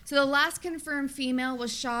 So the last confirmed female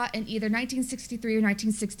was shot in either 1963 or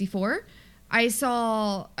 1964. I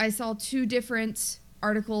saw 2 different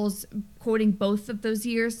articles quoting both of those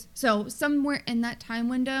years, so somewhere in that time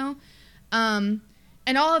window. And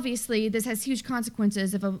obviously this has huge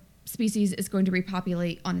consequences if a species is going to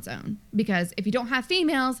repopulate on its own, because if you don't have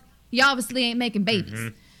females, you obviously ain't making babies.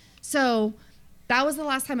 Mm-hmm. So That was the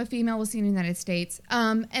last time a female was seen in the United States.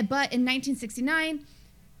 But in 1969,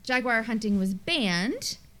 jaguar hunting was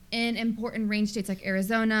banned in important range states like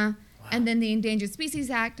Arizona. Wow. And then the Endangered Species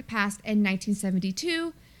Act passed in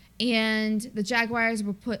 1972. And the jaguars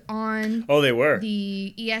were put on they were.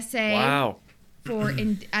 The ESA wow.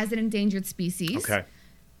 As an endangered species. Okay.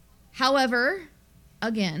 However,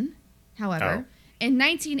 in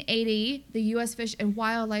 1980, the U.S. Fish and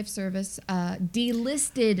Wildlife Service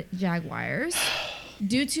delisted jaguars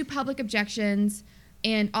due to public objections,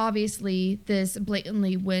 and obviously this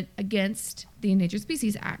blatantly went against the Endangered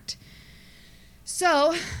Species Act.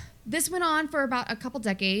 So this went on for about a couple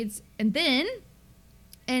decades, and then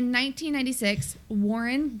in 1996,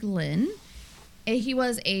 Warren Glenn, he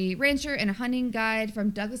was a rancher and a hunting guide from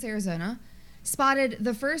Douglas, Arizona, spotted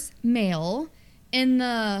the first male in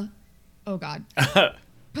the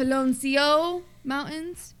Peloncio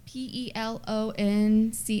Mountains, Peloncillo.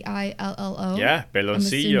 Yeah, Peloncio. I'm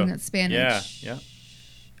assuming that's Spanish. Yeah.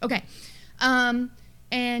 Okay.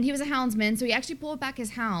 And he was a houndsman, so he actually pulled back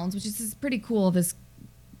his hounds, which is pretty cool, this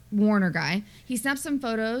Warner guy. He snapped some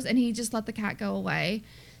photos, and he just let the cat go away.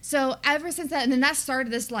 So ever since that, and then that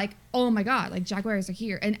started this like, oh my God, like jaguars are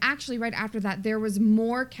here. And actually right after that, there was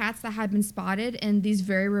more cats that had been spotted in these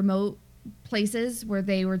very remote places where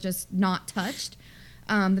they were just not touched,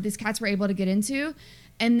 that these cats were able to get into.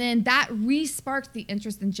 And then that re-sparked the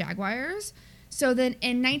interest in jaguars. So then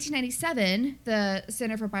in 1997, the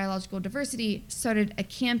Center for Biological Diversity started a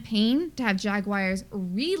campaign to have jaguars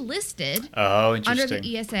relisted under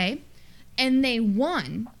the ESA, and they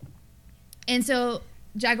won. And so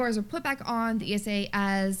jaguars were put back on the ESA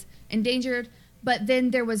as endangered, but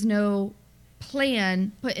then there was no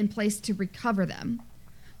plan put in place to recover them.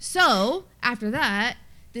 So after that,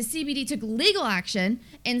 the CBD took legal action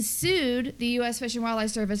and sued the U.S. Fish and Wildlife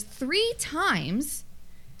Service 3 times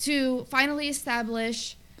to finally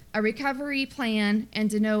establish a recovery plan and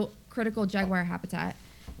denote critical jaguar habitat.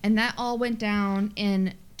 And that all went down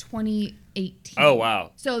in 2018. Oh, wow.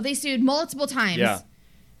 So they sued multiple times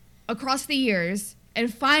across the years.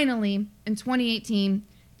 And finally, in 2018,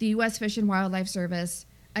 the U.S. Fish and Wildlife Service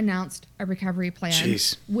announced a recovery plan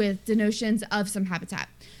with denotions of some habitat.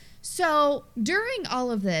 So during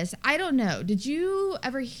all of this, I don't know, did you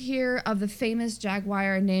ever hear of the famous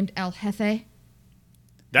jaguar named El Jefe?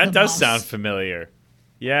 That does sound familiar.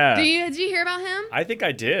 Yeah. Did you hear about him? I think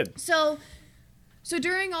I did. So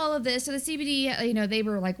during all of this, so the CBD, they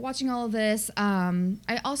were like watching all of this.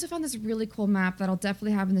 I also found this really cool map that I'll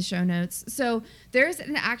definitely have in the show notes. So there's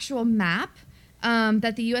an actual map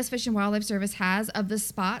that the U.S. Fish and Wildlife Service has of the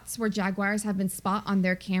spots where jaguars have been spot on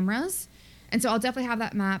their cameras. And so I'll definitely have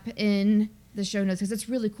that map in the show notes because it's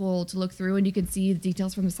really cool to look through and you can see the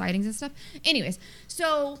details from the sightings and stuff. Anyways,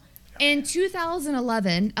 so in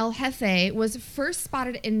 2011, El Jefe was first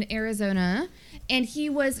spotted in Arizona, and he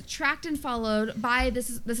was tracked and followed by, this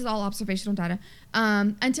is all observational data,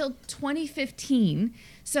 until 2015.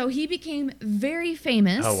 So he became very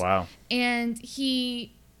famous. Oh, wow. And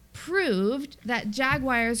he proved that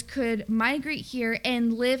jaguars could migrate here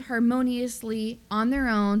and live harmoniously on their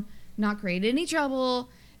own, not create any trouble,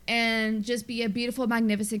 and just be a beautiful,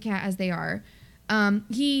 magnificent cat as they are.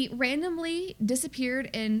 He randomly disappeared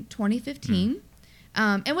in 2015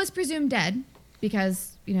 and was presumed dead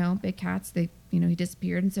because, big cats, he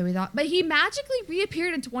disappeared. And so we thought, but he magically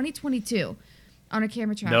reappeared in 2022 on a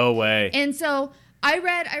camera trap. No way. And so I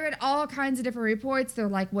read all kinds of different reports. They're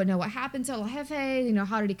like, what happened to El Jefe?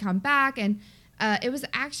 How did he come back? And it was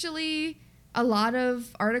actually a lot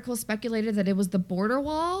of articles speculated that it was the border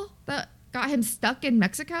wall that got him stuck in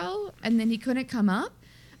Mexico and then he couldn't come up.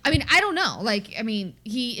 I mean, I don't know.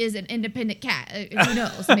 He is an independent cat. Who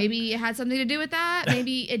knows? Maybe it had something to do with that.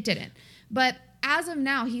 Maybe it didn't. But as of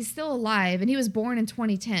now, he's still alive, and he was born in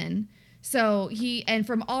 2010. So and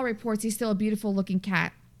from all reports, he's still a beautiful looking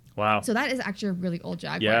cat. Wow. So that is actually a really old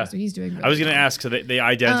jaguar. Yeah. So he's doing really I was going to well. ask, so they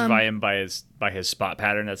identify him by his spot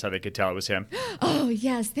pattern. That's how they could tell it was him. Oh,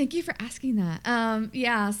 yes. Thank you for asking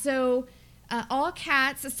that. So all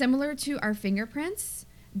cats, similar to our fingerprints,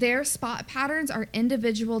 their spot patterns are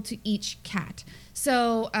individual to each cat.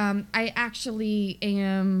 So I actually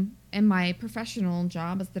am, in my professional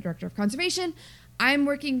job as the director of conservation, I'm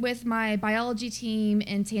working with my biology team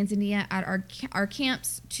in Tanzania at our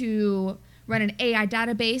camps to run an AI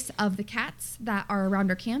database of the cats that are around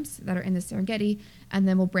our camps that are in the Serengeti, and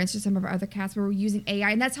then we'll branch to some of our other cats where we're using AI,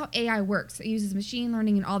 and that's how AI works. It uses machine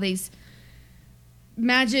learning and all these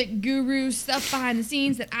magic guru stuff behind the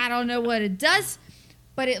scenes that I don't know what it does.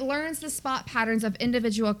 But it learns the spot patterns of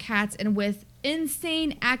individual cats and with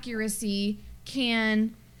insane accuracy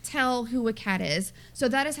can tell who a cat is. So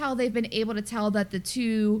that is how they've been able to tell that the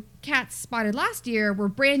 2 cats spotted last year were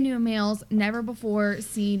brand new males, never before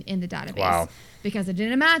seen in the database. Wow. Because it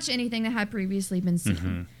didn't match anything that had previously been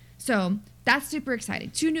seen. So that's super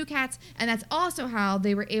exciting. 2 new cats, and that's also how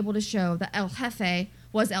they were able to show that El Jefe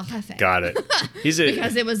was El Jefe. Got it.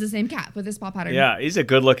 Because it was the same cat with this spot pattern. Yeah, he's a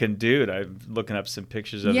good-looking dude. I'm looking up some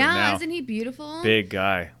pictures of him now. Yeah, isn't he beautiful? Big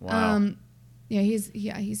guy. Wow. Yeah,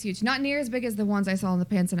 he's huge. Not near as big as the ones I saw in the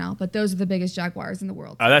Pantanal, but those are the biggest jaguars in the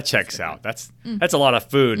world. Oh, that checks out. That's a lot of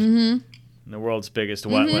food in the world's biggest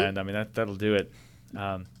wetland. I mean, that'll do it.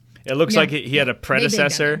 It looks like he had a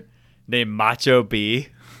predecessor named Macho B.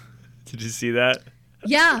 Did you see that?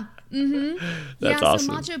 Yeah. That's awesome.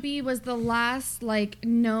 So Macho B was the last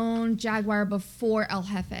known jaguar before El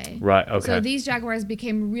Jefe. Right. Okay. So these jaguars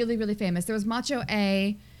became really, really famous. There was Macho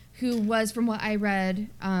A, who was, from what I read,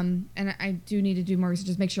 and I do need to do more research,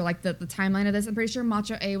 just make sure the timeline of this. I'm pretty sure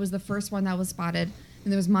Macho A was the first one that was spotted,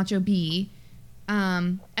 and there was Macho B,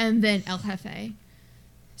 and then El Jefe.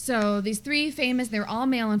 So these 3 famous, they were all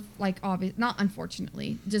male, and obvious, not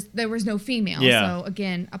unfortunately, just there was no female. Yeah. So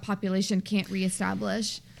again, a population can't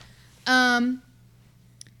reestablish. So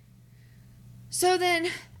then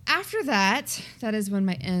after that is when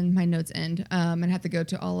my notes end. And I have to go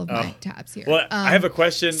to all of my tabs here. Well, I have a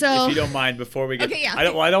question, if you don't mind, before we get. Okay, yeah. I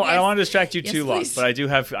don't want to distract you too long, please. but I do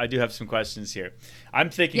have some questions here. I'm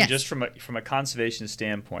thinking just from a conservation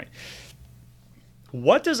standpoint.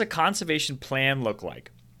 What does a conservation plan look like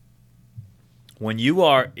when you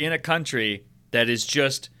are in a country that is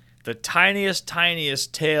just the tiniest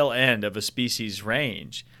tail end of a species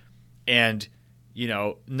range, and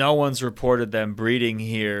no one's reported them breeding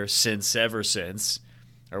here ever since,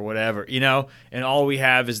 or whatever, and all we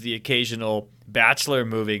have is the occasional bachelor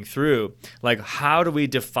moving through. How do we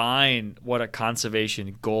define what a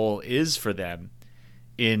conservation goal is for them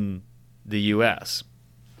in the U.S.?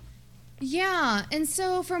 Yeah, and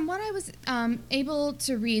so from what I was able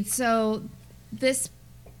to read, so this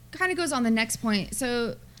kind of goes on the next point.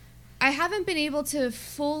 So I haven't been able to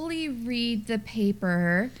fully read the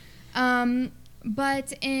paper,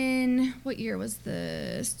 but in, what year was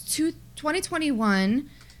this? 2021,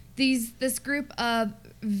 this group of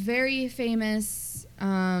very famous,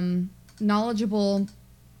 knowledgeable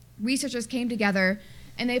researchers came together,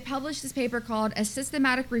 and they published this paper called A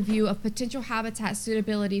Systematic Review of Potential Habitat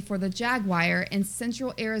Suitability for the Jaguar in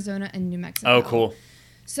Central Arizona and New Mexico. Oh, cool.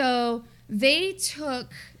 So they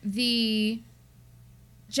took the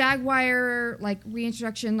jaguar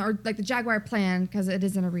reintroduction, or the jaguar plan, because it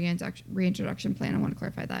isn't a reintroduction plan. I want to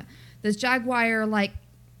clarify that. This jaguar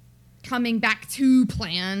coming back to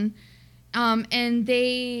plan, and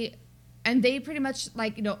they pretty much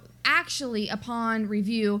actually upon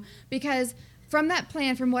review, because from that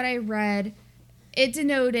plan, from what I read, it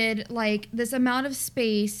denoted this amount of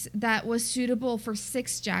space that was suitable for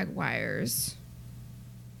 6 jaguars.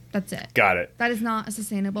 That's it. Got it. That is not a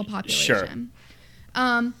sustainable population. Sure.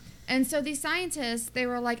 And so these scientists, they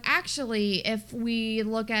were actually, if we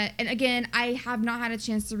look at, and again, I have not had a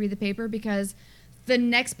chance to read the paper, because the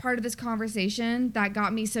next part of this conversation that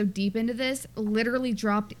got me so deep into this literally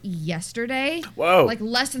dropped yesterday. Whoa.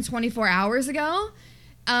 Less than 24 hours ago.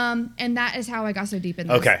 And that is how I got so deep in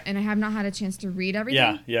this. Okay. And I have not had a chance to read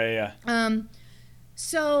everything. Yeah.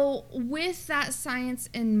 So with that science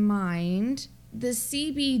in mind, the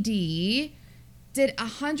CBD did a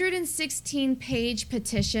 116-page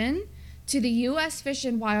petition to the U.S. Fish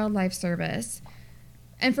and Wildlife Service.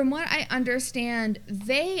 And from what I understand,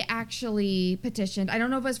 they actually petitioned, I don't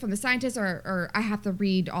know if it was from the scientists or I have to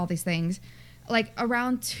read all these things,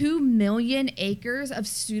 around 2 million acres of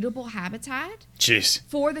suitable habitat. Jeez.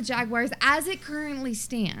 For the jaguars as it currently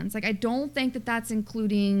stands. I don't think that that's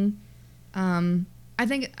including, I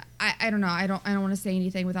think, I don't know, I don't want to say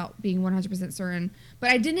anything without being 100% certain,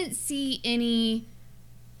 but I didn't see any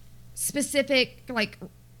specific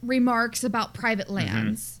remarks about private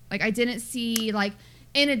lands. I didn't see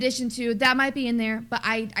in addition to that might be in there, but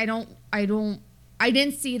I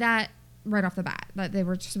didn't see that right off the bat, that they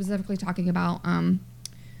were specifically talking about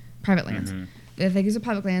private lands. I think these are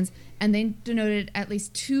public lands, and they denoted at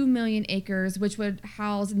least 2 million acres, which would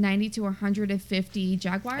house 90 to 150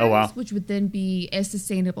 jaguars. Oh, wow. Which would then be a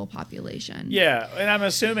sustainable population. Yeah, and I'm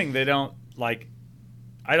assuming they don't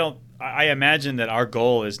I imagine that our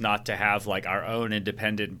goal is not to have our own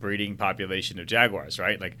independent breeding population of jaguars,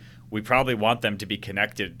 right? We probably want them to be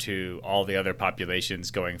connected to all the other populations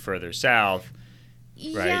going further south.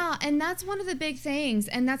 Right? Yeah, and that's one of the big things,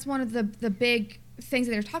 and that's one of the big things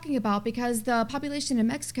that they're talking about, because the population in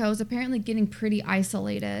Mexico is apparently getting pretty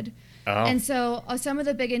isolated. Oh. And so some of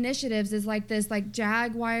the big initiatives is like this like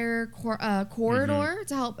Jaguar corridor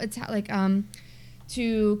to help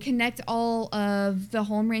to connect all of the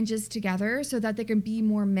home ranges together so that there can be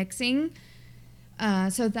more mixing.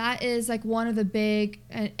 So that is like one of the big,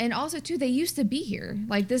 and also too, they used to be here.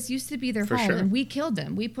 Like this used to be their For home, sure. and we killed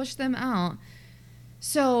them. We pushed them out.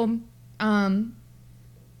 So,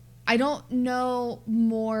 I don't know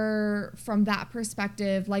more from that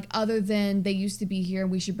perspective, like other than they used to be here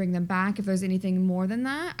and we should bring them back. If there's anything more than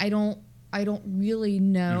that, I don't really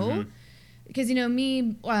know, because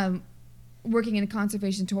me working in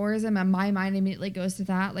conservation tourism, and my mind immediately goes to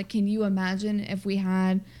that. Like, can you imagine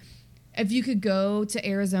if you could go to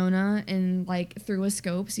Arizona and like through a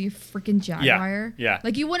scope see a freaking jaguar? Yeah.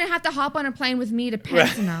 Like you wouldn't have to hop on a plane with me to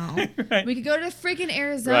Pasadena. Right. We could go to freaking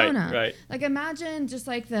Arizona. Right. Like imagine just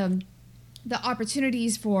like the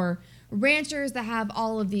opportunities for ranchers that have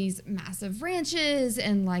all of these massive ranches,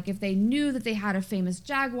 and like if they knew that they had a famous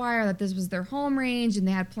jaguar, that this was their home range and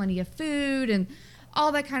they had plenty of food and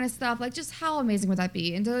all that kind of stuff. Like just how amazing would that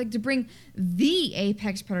be? And to bring the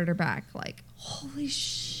apex predator back, like holy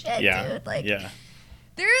shit, dude. Like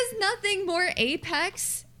there is nothing more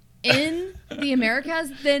apex in the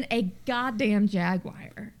Americas than a goddamn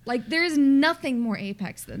jaguar. Like there's nothing more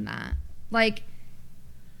apex than that. Like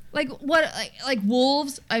what? Like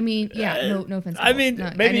wolves? I mean, no offense. I mean,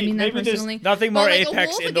 no, maybe there's personally. nothing more like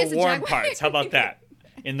apex in the warm parts. How about that?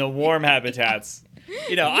 In the warm habitats.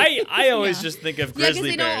 I always just think of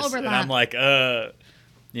grizzly bears, and I'm like,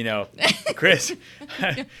 Chris,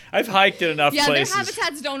 I've hiked in enough places. Their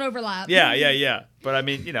habitats don't overlap. Yeah. But I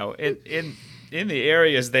mean, in the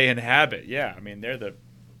areas they inhabit, I mean, they're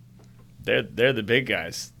the big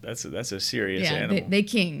guys. That's a serious animal. They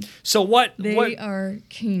king. So what are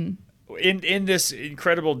king in this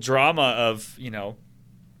incredible drama of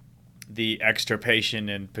the extirpation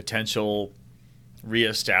and potential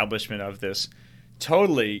reestablishment of this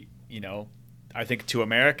totally, I think to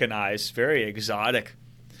American eyes, very exotic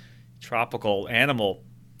tropical animal.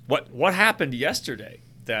 What happened yesterday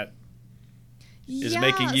that is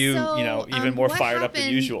making you, even more fired up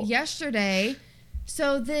than usual? Yesterday,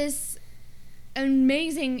 so this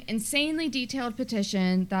amazing, insanely detailed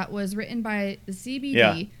petition that was written by the CBD.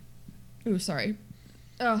 Yeah. Oh, sorry.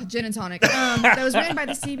 Oh, gin and tonic. That was written by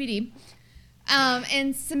the CBD.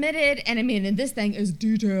 And submitted, and this thing is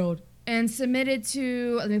detailed, and submitted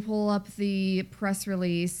to, let me pull up the press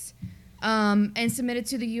release, and submitted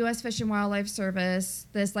to the U.S. Fish and Wildlife Service,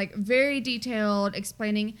 this like very detailed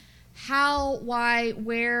explaining how, why,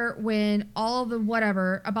 where, when, all of the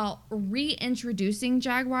whatever about reintroducing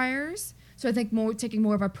jaguars. So I think taking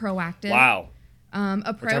more of a proactive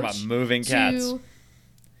approach. We're talking about moving cats.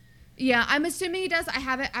 Yeah, I'm assuming he does.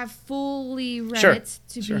 I've fully read it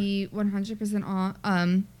to be 100%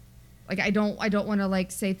 on. Like I don't want to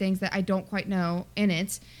like say things that I don't quite know in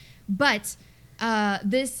it, but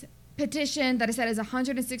this petition that I said is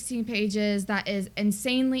 116 pages. That is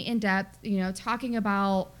insanely in depth. Talking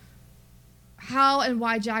about how and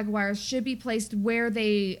why jaguars should be placed where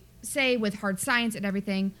they say with hard science and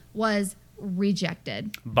everything, was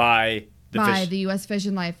rejected by the U.S. Fish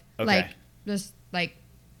and Life. Okay. Like just like.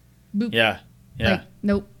 Boop. Yeah. Like,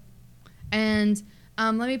 nope. And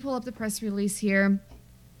let me pull up the press release here.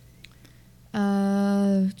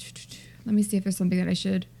 Let me see if there's something that I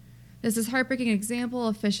should. This is heartbreaking example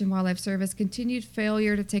of Fish and Wildlife Service continued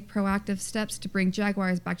failure to take proactive steps to bring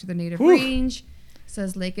jaguars back to their native range,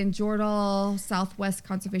 says Lakin Jordahl, Southwest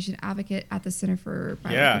Conservation Advocate at the Center for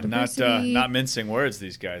Biodiversity. Not mincing words,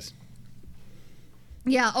 these guys.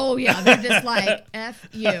 Yeah. Oh, yeah. They're just like, F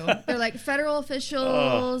you. They're like, federal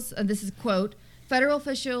officials, and this is quote, federal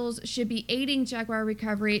officials should be aiding jaguar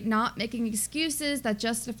recovery, not making excuses that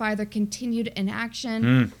justify their continued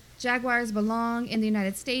inaction. Jaguars belong in the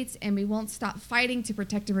United States, and we won't stop fighting to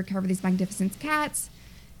protect and recover these magnificent cats.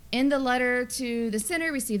 In the letter to the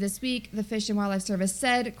center received this week, the Fish and Wildlife Service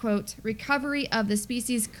said, quote, recovery of the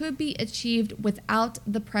species could be achieved without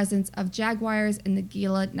the presence of jaguars in the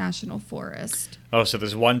Gila National Forest. Oh, so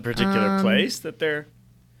there's one particular place that they're...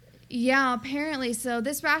 Yeah, apparently. So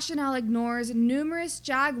this rationale ignores numerous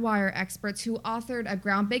jaguar experts who authored a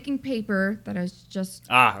groundbreaking paper that I just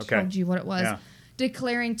told you what it was. Yeah.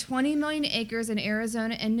 Declaring 20 million acres in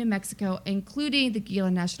Arizona and New Mexico, including the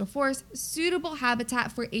Gila National Forest, suitable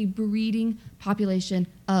habitat for a breeding population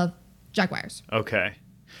of jaguars. Okay,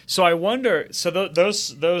 so I wonder. So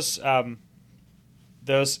those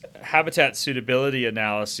habitat suitability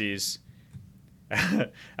analyses,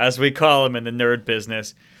 as we call them in the nerd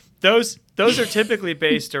business, those are typically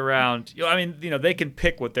based around. They can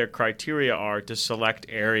pick what their criteria are to select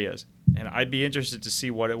areas. and I'd be interested to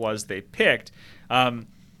see what it was they picked.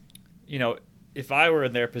 If I were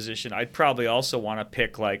in their position, I'd probably also want to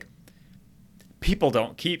pick like, people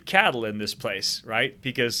don't keep cattle in this place, right?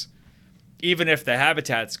 Because even if the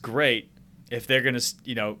habitat's great, if they're going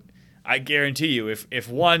to, I guarantee you, if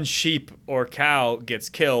one sheep or cow gets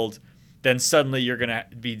killed, then suddenly you're going to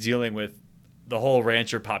be dealing with the whole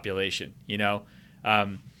rancher population,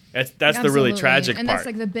 That's the really tragic part. And that's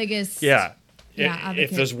like the biggest. Yeah.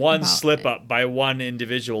 If there's one slip up by one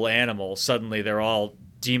individual animal, suddenly they're all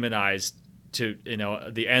demonized to,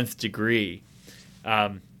 the nth degree.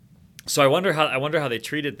 So I wonder how they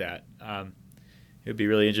treated that. It would be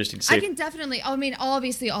really interesting to see. I can definitely,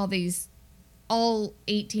 obviously all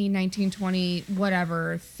 18, 19, 20,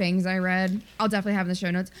 whatever things I read, I'll definitely have in the show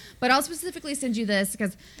notes. But I'll specifically send you this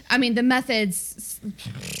because, the methods,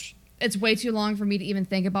 it's way too long for me to even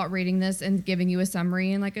think about reading this and giving you a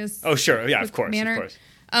summary in like a sure. Yeah, of course. manner. Of course.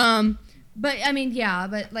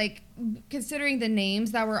 But like considering the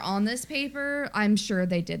names that were on this paper, I'm sure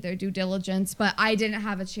they did their due diligence, but I didn't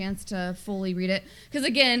have a chance to fully read it. Because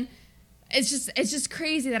again, it's just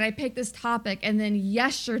crazy that I picked this topic and then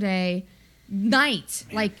yesterday night,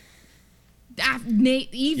 like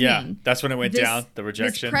evening. Yeah, that's when it went down, the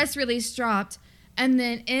rejection. This press release dropped, and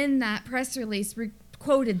then in that press release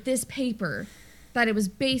quoted this paper that it was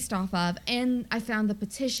based off of, and I found the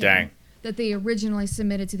petition that they originally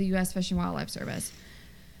submitted to the U.S. Fish and Wildlife Service.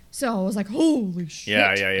 So I was like, holy shit. Yeah.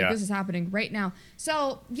 Like, this is happening right now.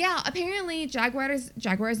 So, yeah, apparently Jaguars in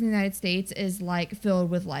the United States is, like, filled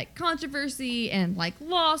with, like, controversy and, like,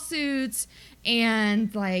 lawsuits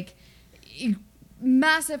and, like,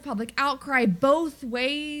 massive public outcry both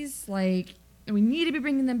ways. Like, we need to be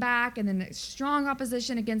bringing them back, and then strong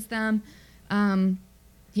opposition against them.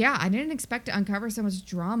 Yeah, I didn't expect to uncover so much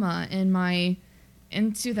drama in my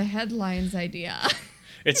into the headlines idea.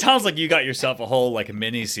 It sounds like you got yourself a whole like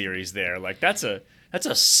mini series there. Like that's a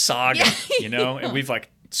saga, and we've like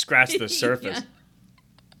scratched the surface.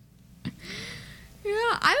 Yeah,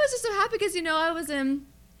 I was just so happy because I was in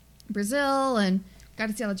Brazil and got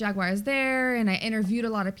to see all the Jaguars there, and I interviewed a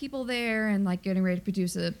lot of people there, and like getting ready to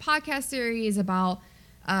produce a podcast series about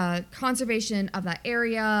conservation of that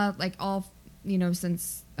area, like all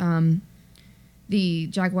since the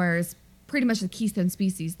Jaguars pretty much the keystone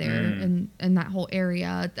species there in that whole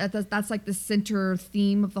area. That's like the center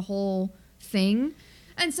theme of the whole thing.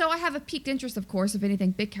 And so I have a piqued interest, of course, of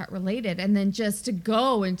anything big cat related. And then just to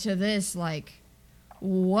go into this, like,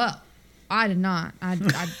 whoa, I did not. I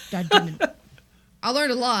didn't. I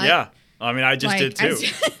learned a lot. Yeah. I mean, I just did too.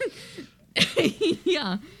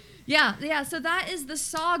 Yeah. So that is the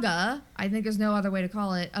saga. I think there's no other way to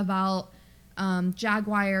call it about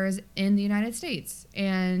Jaguars in the United States.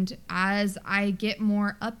 And as I get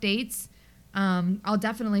more updates, I'll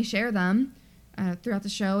definitely share them throughout the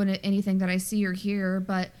show and anything that I see or hear.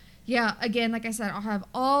 But yeah, again, like I said, I'll have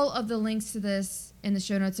all of the links to this in the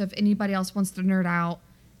show notes if anybody else wants to nerd out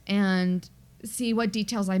and see what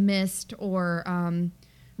details I missed, or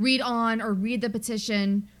read the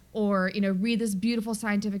petition, or read this beautiful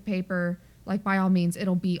scientific paper. Like, by all means,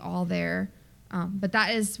 it'll be all there. But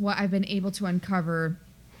that is what I've been able to uncover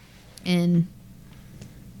in,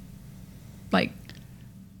 like,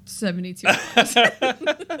 72 hours.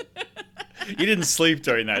 You didn't sleep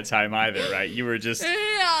during that time either, right? You were just...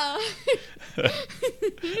 Yeah.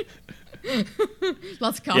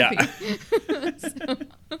 Lots of coffee. Yeah.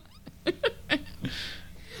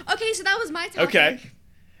 Okay, so that was my topic. Okay.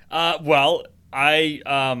 Well, I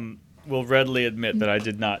will readily admit that I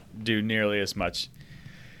did not do nearly as much.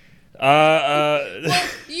 Well,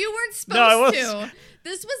 you weren't supposed to.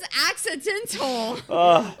 This was accidental. It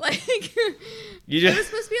was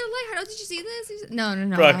supposed to be a lightheart. Oh, did you see this? No.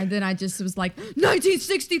 Brooke. And then I just was like,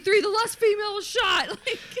 1963, the last female was shot.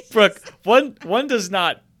 Brooke, one does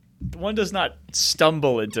not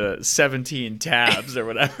stumble into 17 tabs or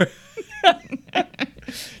whatever. And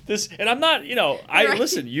I'm not, Right.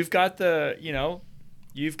 Listen, you've got the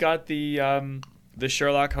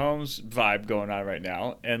Sherlock Holmes vibe going on right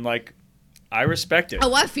now, and like, I respect it.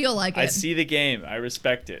 Oh, I feel like it. I see the game. I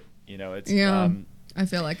respect it. It's I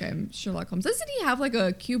feel like I'm Sherlock Holmes. Doesn't he have like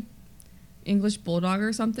a cute English bulldog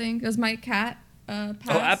or something? Does my cat pass?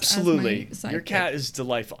 Oh, absolutely. As my your cat is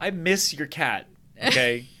delightful. I miss your cat.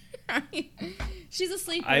 Okay. She's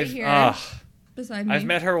asleep right here beside me. I've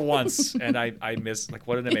met her once, and I miss, like,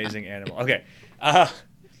 what an amazing animal. Okay.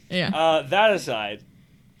 That aside,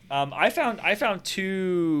 I found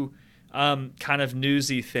two kind of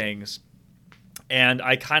newsy things, and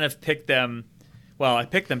I kind of picked them. Well, I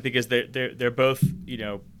picked them because they're both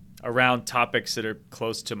around topics that are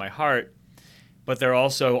close to my heart, but they're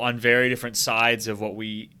also on very different sides of what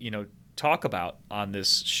we, talk about on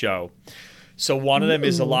this show. So one of them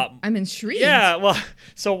is a lot. I'm intrigued. Yeah, well,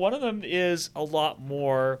 so one of them is a lot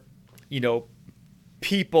more,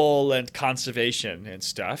 people and conservation and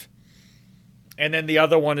stuff. And then the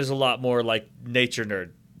other one is a lot more like nature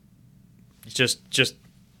nerd. Just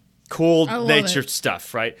cool nature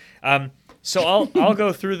stuff, right? So I'll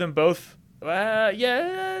go through them both.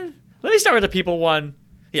 Yeah. Let me start with the people one.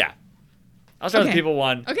 Yeah. I'll start with the people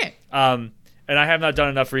one. Okay. And I have not done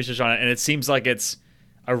enough research on it, and it seems like it's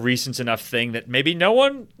a recent enough thing that maybe no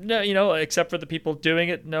one, except for the people doing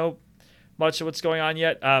it, know much of what's going on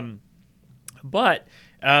yet. But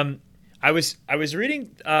I was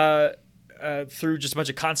reading through just a bunch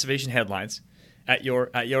of conservation headlines at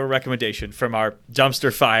your recommendation from our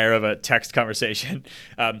dumpster fire of a text conversation,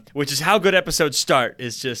 which is how good episodes start.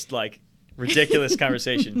 Is just like ridiculous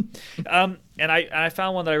conversation. And I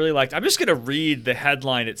found one that I really liked. I'm just going to read the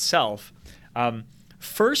headline itself.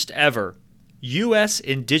 First ever U.S.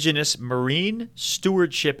 Indigenous Marine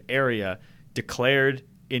Stewardship Area declared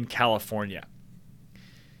in California.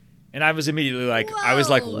 And I was immediately like,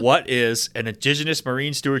 Whoa. What is an Indigenous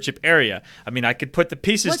Marine Stewardship Area? I mean, I could put the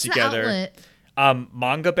pieces together. The outlet?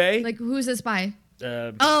 Manga Bay. Like, who's this by?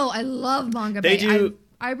 I love Manga they Bay. Do.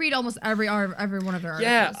 I read almost every one of their articles.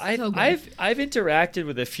 Yeah, So I've interacted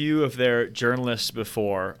with a few of their journalists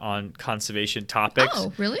before on conservation topics.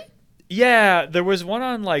 Oh, really? Yeah, there was one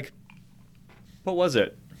on what was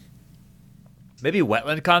it? Maybe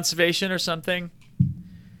wetland conservation or something.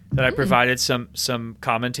 That I provided some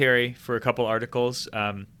commentary for a couple articles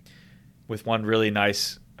with one really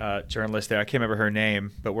nice journalist there. I can't remember her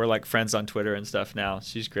name, but we're like friends on Twitter and stuff now.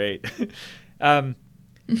 She's great.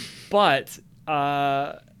 But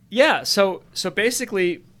yeah, so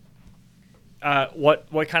basically,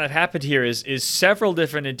 what kind of happened here is several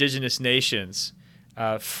different indigenous nations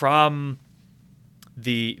from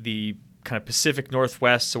the kind of Pacific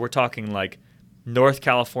Northwest. So we're talking like North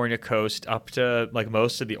California coast up to like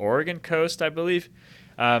most of the Oregon coast, I believe.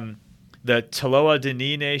 The Taloa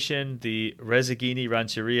Dini Nation, the Rezagini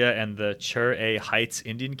Rancheria, and the Chur-A Heights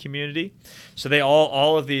Indian community. So they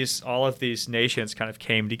all of these nations kind of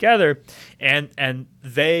came together, and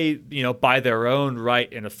they, by their own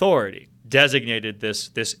right and authority, designated this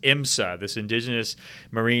IMSA, this Indigenous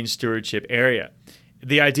Marine Stewardship Area.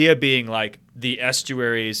 The idea being like the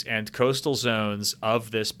estuaries and coastal zones of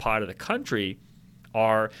this part of the country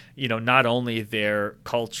are, not only their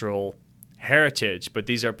cultural heritage, but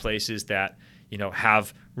these are places that,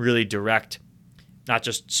 have really direct, not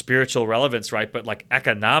just spiritual relevance, right, but like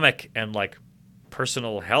economic and like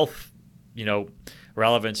personal health,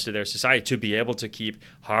 relevance to their society, to be able to keep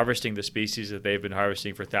harvesting the species that they've been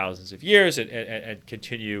harvesting for thousands of years and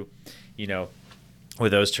continue,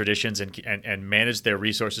 with those traditions and manage their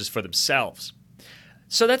resources for themselves.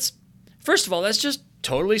 So that's, first of all, that's just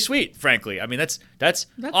totally sweet, frankly. I mean, that's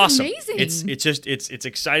awesome. Amazing. It's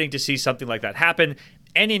exciting to see something like that happen.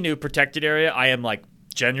 Any new protected area, I am like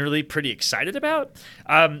generally pretty excited about.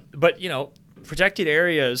 But protected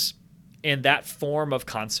areas in that form of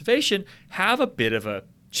conservation have a bit of a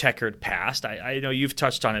checkered past. I know you've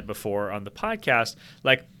touched on it before on the podcast.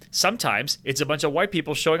 Like sometimes it's a bunch of white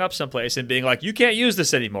people showing up someplace and being like, you can't use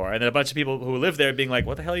this anymore. And then a bunch of people who live there being like,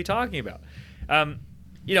 what the hell are you talking about?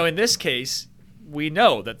 In this case, we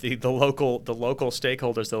know that the local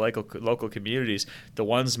stakeholders, the local communities, the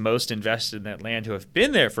ones most invested in that land who have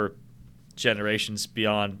been there for generations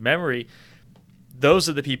beyond memory, those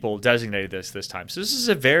are the people designated this time. So this is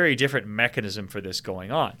a very different mechanism for this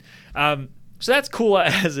going on. So that's cool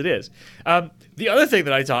as it is. The other thing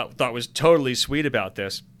that I thought was totally sweet about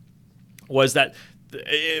this was that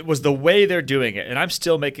it was the way they're doing it. And I'm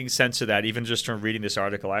still making sense of that, even just from reading this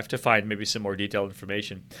article. I have to find maybe some more detailed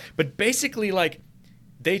information. But basically, like,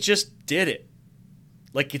 they just did it.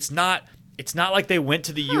 Like, it's not like they went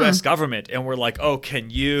to the U.S. government and were like, oh, can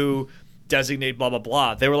you designate blah, blah,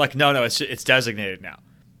 blah. They were like, no, it's designated now.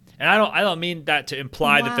 And I don't mean that to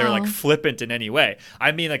imply that they're like flippant in any way.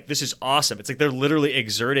 I mean, like, this is awesome. It's like they're literally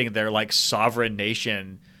exerting their like sovereign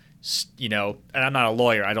nation, and I'm not a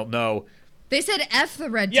lawyer. I don't know. They said F the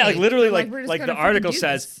red tape. Yeah, like literally, like the article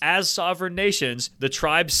says, says, as sovereign nations, the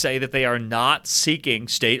tribes say that they are not seeking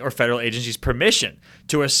state or federal agencies' permission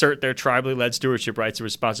to assert their tribally led stewardship rights and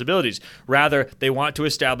responsibilities. Rather, they want to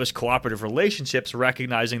establish cooperative relationships,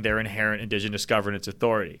 recognizing their inherent indigenous governance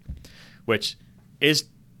authority, which is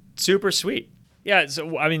super sweet. Yeah,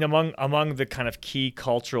 so I mean, among the kind of key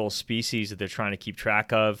cultural species that they're trying to keep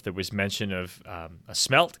track of, there was mention of a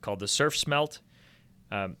smelt called the surf smelt.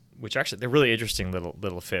 which actually they're really interesting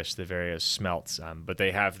little fish, the various smelts. But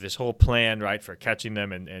they have this whole plan, right, for catching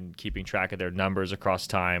them and keeping track of their numbers across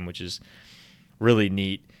time, which is really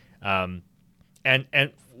neat. And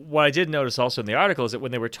what I did notice also in the article is that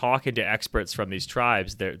when they were talking to experts from these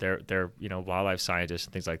tribes, they're wildlife scientists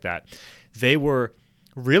and things like that, they were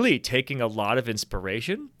really taking a lot of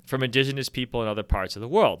inspiration from indigenous people in other parts of the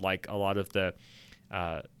world, like a lot of the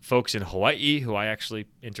folks in Hawaii, who I actually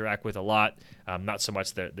interact with a lot. Not so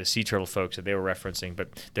much the sea turtle folks that they were referencing,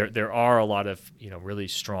 but there are a lot of really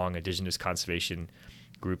strong indigenous conservation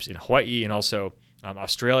groups in Hawaii, and also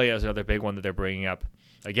Australia is another big one that they're bringing up.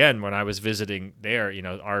 Again, when I was visiting there,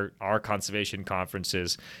 our conservation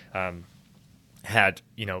conferences had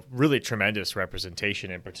really tremendous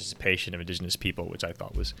representation and participation of indigenous people, which I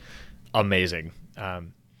thought was amazing.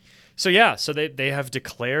 So they have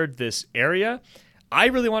declared this area. I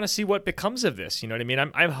really want to see what becomes of this. You know what I mean?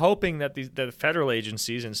 I'm hoping that the federal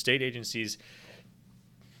agencies and state agencies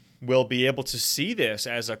will be able to see this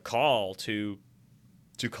as a call to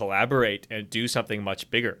collaborate and do something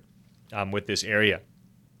much bigger with this area.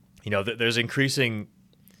 There's increasing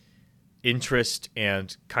interest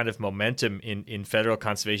and kind of momentum in federal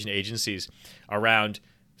conservation agencies around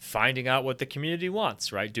finding out what the community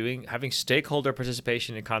wants, right? Having stakeholder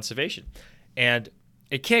participation in conservation. And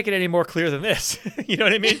it can't get any more clear than this. You know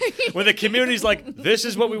what I mean? When the community's like, this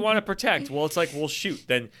is what we want to protect. Well, it's like, well, shoot,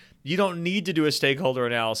 then you don't need to do a stakeholder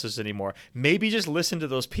analysis anymore. Maybe just listen to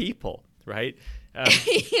those people, right?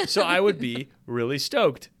 So I would be really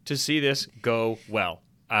stoked to see this go well.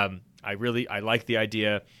 I like the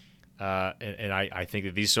idea, and I think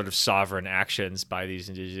that these sort of sovereign actions by these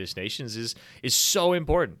indigenous nations is so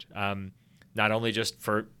important. Not only just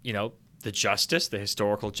for the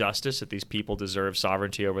historical justice that these people deserve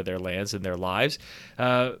sovereignty over their lands and their lives,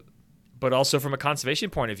 but also from a conservation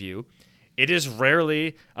point of view. It is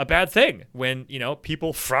rarely a bad thing when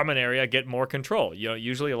people from an area get more control.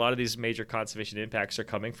 Usually a lot of these major conservation impacts are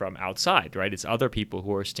coming from outside, right? It's other people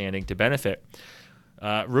who are standing to benefit,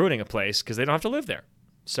 ruining a place because they don't have to live there.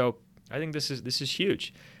 So I think this is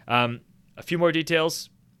huge. A few more details.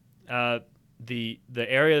 The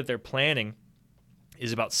area that they're planning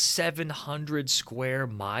is about 700 square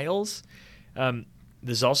miles.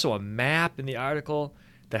 There's also a map in the article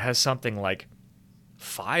that has something like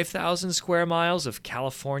 5,000 square miles of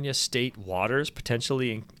California state waters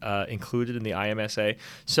potentially included in the IMSA.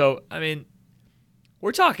 So, I mean,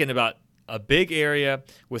 we're talking about a big area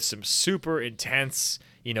with some super intense,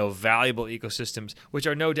 valuable ecosystems, which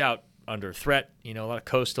are no doubt under threat. A lot of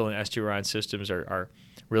coastal and estuarine systems are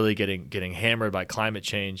really getting hammered by climate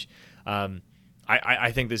change.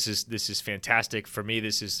 I think this is fantastic. For me,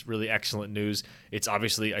 this is really excellent news. It's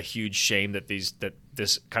obviously a huge shame that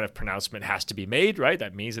this kind of pronouncement has to be made, right?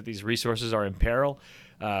 That means that these resources are in peril.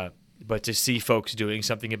 But to see folks doing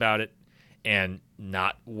something about it and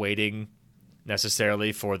not waiting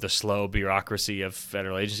necessarily for the slow bureaucracy of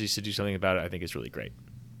federal agencies to do something about it, I think is really great.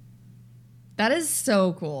 That is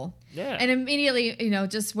so cool. Yeah. And immediately,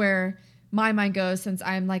 just where my mind goes, since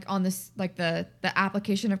I'm like on this, like the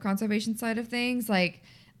application of conservation side of things, like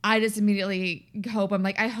I just immediately hope,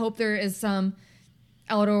 I hope there is some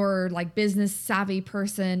outdoor like business savvy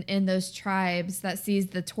person in those tribes that sees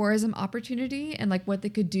the tourism opportunity and like what they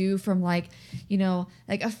could do from like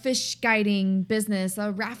a fish guiding business,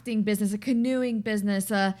 a rafting business, a canoeing business,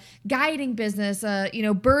 a guiding business,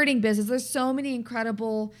 birding business. There's so many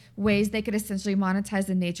incredible ways they could essentially monetize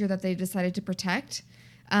the nature that they decided to protect.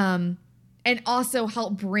 And also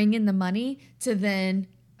help bring in the money to then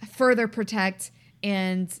further protect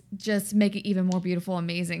and just make it even more beautiful,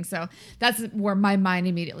 amazing. So that's where my mind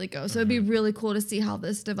immediately goes. So it'd be really cool to see how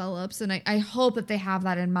this develops. And I hope that they have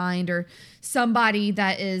that in mind, or somebody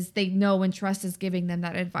that they know and trust is giving them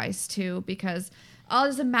that advice too. Because I'll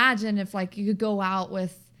just imagine if like you could go out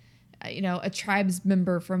with, a tribes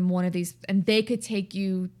member from one of these and they could take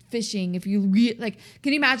you fishing. If you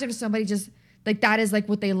can you imagine if somebody just like that is like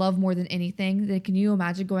what they love more than anything? Then can you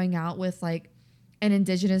imagine going out with like an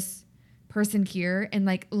indigenous person here and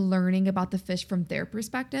like learning about the fish from their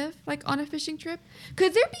perspective, like on a fishing trip?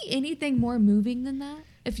 Could there be anything more moving than that?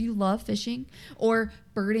 If you love fishing or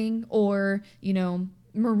birding or,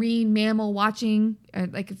 marine mammal watching,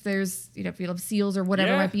 like if there's, if you love seals or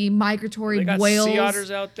whatever it might be, migratory they got whales, sea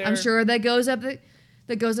otters out there. I'm sure that goes up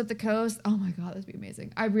the coast. Oh my God, that'd be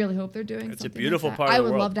amazing. I really hope they're doing it's something. It's a beautiful like that. part of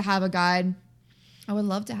the world. I would love to have a guide. I would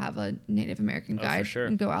love to have a Native American guide for sure.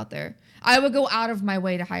 and go out there. I would go out of my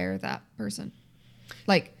way to hire that person.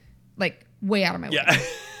 Like way out of my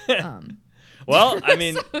way. Well, I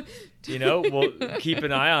mean, We'll keep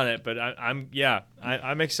an eye on it. But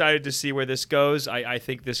I'm excited to see where this goes. I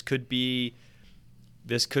think this could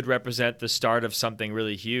represent the start of something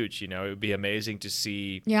really huge. It would be amazing to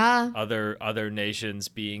see other nations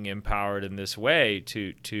being empowered in this way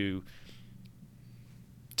to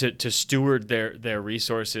steward their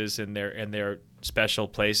resources and their special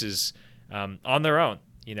places on their own.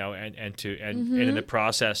 And in the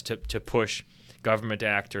process to push government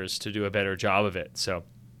actors to do a better job of it. So,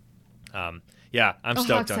 I'm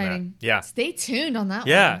stoked on that. Yeah. Stay tuned on that one.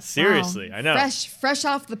 Yeah, seriously. Wow. I know. Fresh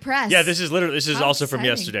off the press. Yeah, this is also exciting. From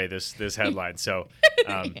yesterday, this headline. So,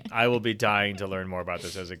 I will be dying to learn more about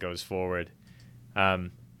this as it goes forward.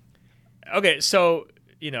 Okay, so,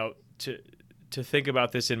 to think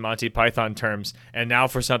about this in Monty Python terms, and now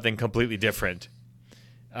for something completely different.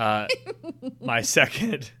 My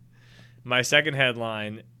second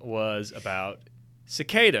headline was about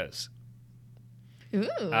cicadas. Ooh.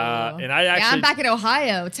 And I'm back in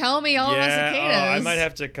Ohio. Tell me all about cicadas. I might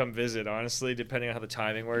have to come visit, honestly, depending on how the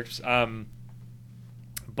timing works.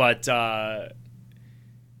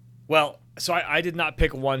 So I did not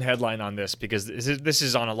pick one headline on this because this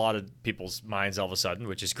is on a lot of people's minds all of a sudden,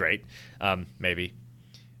 which is great, maybe.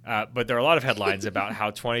 But there are a lot of headlines about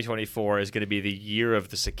how 2024 is going to be the year of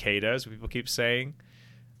the cicadas, people keep saying.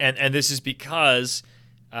 And this is because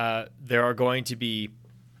there are going to be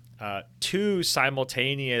two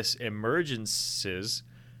simultaneous emergences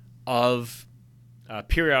of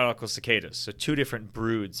periodical cicadas. So two different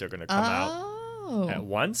broods are going to come out at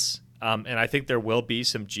once. And I think there will be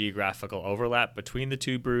some geographical overlap between the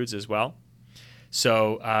two broods as well.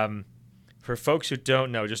 So for folks who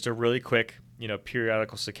don't know, just a really quick,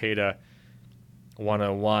 periodical cicada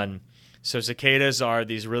 101. So cicadas are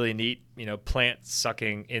these really neat,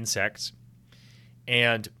 plant-sucking insects.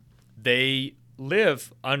 And they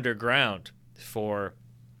live underground for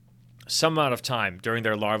some amount of time during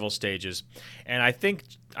their larval stages. And I think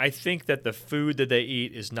that the food that they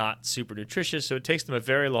eat is not super nutritious, so it takes them a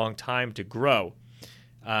very long time to grow.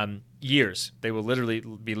 Years. They will literally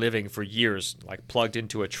be living for years, like plugged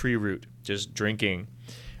into a tree root, just drinking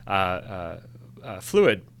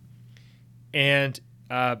fluid. And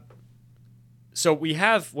so we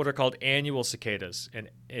have what are called annual cicadas. And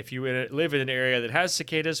if you live in an area that has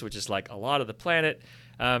cicadas, which is like a lot of the planet,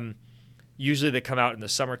 usually they come out in the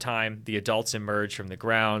summertime. The adults emerge from the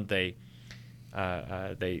ground. They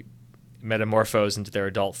metamorphose into their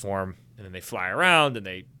adult form, and then they fly around, and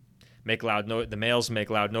they make loud the males make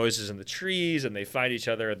loud noises in the trees, and they find each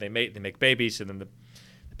other, and they mate. They make babies, and then the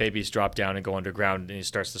babies drop down and go underground, and it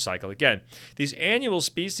starts the cycle again. These annual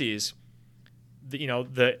species,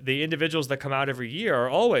 the individuals that come out every year are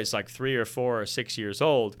always like 3 or 4 or 6 years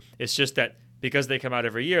old. It's just that because they come out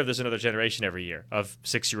every year, there's another generation every year of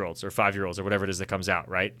 6-year-olds or 5-year-olds or whatever it is that comes out,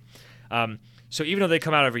 right? So even though they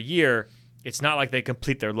come out every year, it's not like they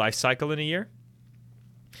complete their life cycle in a year.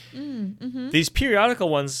 Mm-hmm. These periodical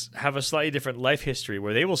ones have a slightly different life history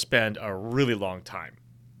where they will spend a really long time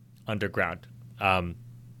underground.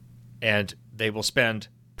 And they will spend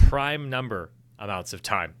prime number amounts of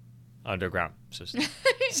time underground. So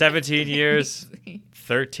 17 years,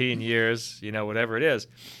 13 years, whatever it is.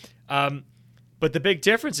 But the big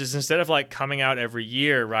difference is instead of like coming out every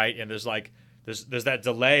year, right? And there's that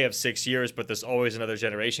delay of 6 years, but there's always another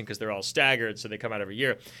generation because they're all staggered, so they come out every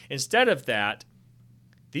year. Instead of that,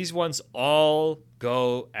 these ones all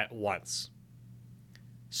go at once.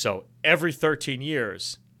 So every 13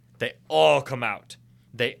 years, they all come out.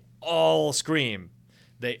 They all scream.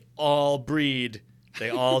 They all breed. They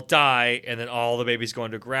all die, and then all the babies go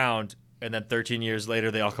underground, and then 13 years later,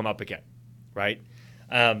 they all come up again, right?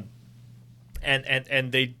 And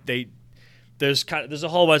there's a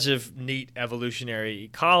whole bunch of neat evolutionary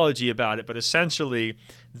ecology about it, but essentially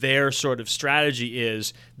their sort of strategy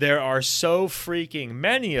is there are so freaking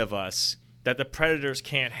many of us that the predators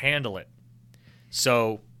can't handle it.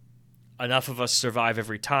 So enough of us survive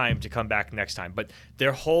every time to come back next time. But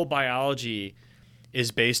their whole biology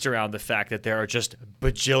is based around the fact that there are just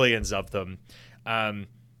bajillions of them. And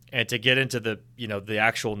to get into the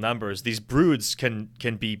actual numbers, these broods can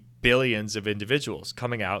be billions of individuals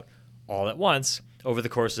coming out all at once over the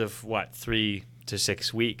course of 3 to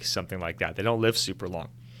 6 weeks, something like that. They don't live super long.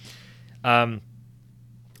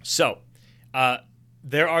 So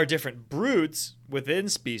there are different broods within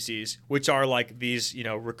species, which are like these,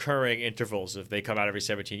 recurring intervals if they come out every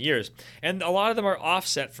 17 years. And a lot of them are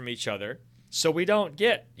offset from each other. So we don't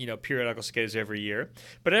get, periodical cicadas every year.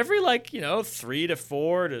 But every 3 to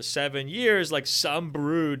 4 to 7 years, like some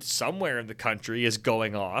brood somewhere in the country is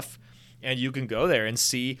going off and you can go there and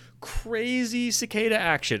see crazy cicada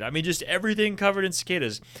action. I mean, just everything covered in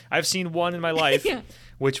cicadas. I've seen one in my life,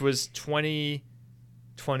 which was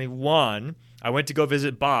 2021. I went to go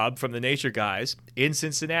visit Bob from the Nature Guys in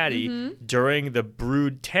Cincinnati during the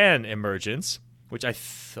Brood 10 emergence, which I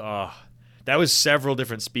thought that was several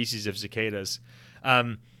different species of cicadas.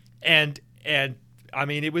 And I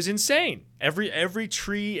mean, it was insane. Every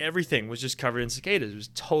tree, everything was just covered in cicadas. It was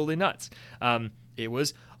totally nuts. It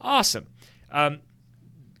was awesome.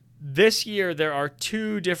 This year, there are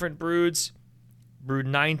 2 different broods, Brood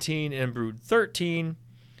 19 and Brood 13.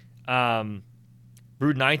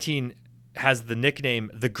 Brood 19 has the nickname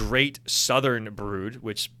the Great Southern Brood,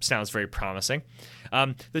 which sounds very promising.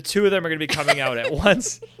 The 2 of them are going to be coming out at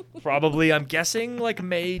once, probably, I'm guessing, like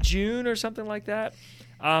May, June or something like that.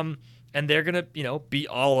 And they're going to, be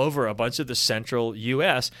all over a bunch of the central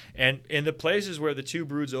U.S. And in the places where the 2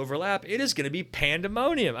 broods overlap, it is going to be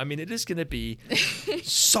pandemonium. I mean, it is going to be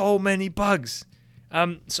so many bugs.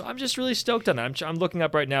 So I'm just really stoked on that. I'm looking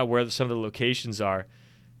up right now where some of the locations are.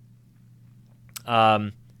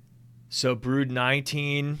 So Brood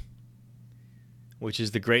 19, which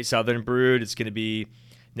is the Great Southern Brood, it's going to be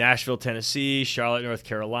Nashville, Tennessee, Charlotte, North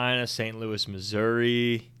Carolina, St. Louis,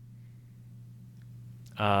 Missouri.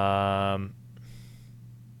 Brood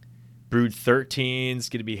 13 is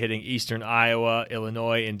going to be hitting eastern Iowa,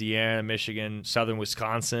 Illinois, Indiana, Michigan, southern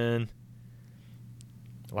Wisconsin.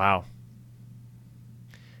 Wow.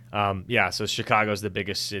 So Chicago's the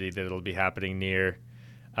biggest city that it'll be happening near.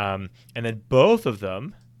 And then both of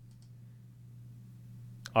them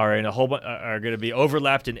are are going to be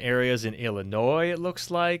overlapped in areas in Illinois, it looks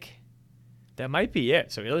like. That might be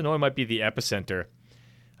it. So Illinois might be the epicenter.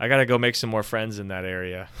 I got to go make some more friends in that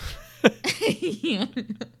area. Yeah.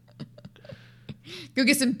 Go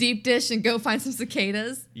get some deep dish and go find some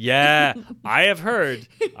cicadas. Yeah, I have heard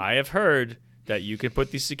that you can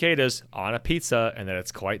put these cicadas on a pizza and that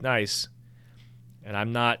it's quite nice. And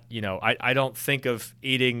I'm not, I don't think of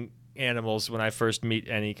eating animals when I first meet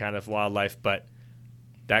any kind of wildlife, but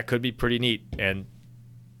that could be pretty neat. And,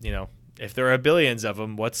 if there are billions of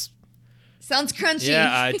them, Sounds crunchy.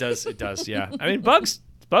 Yeah, it does, yeah. I mean, bugs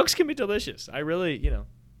can be delicious. I really, I'm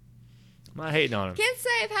not hating on them. Can't say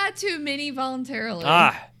I've had too many voluntarily.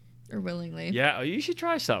 Or willingly. Yeah, you should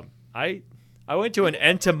try some. I went to an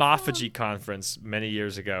entomophagy conference many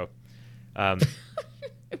years ago, and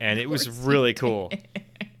it was really cool.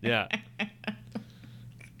 Yeah.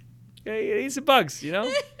 Yeah, you eat some bugs,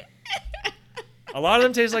 A lot of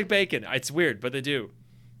them taste like bacon. It's weird, but they do.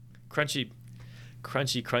 Crunchy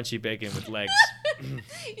bacon with legs. You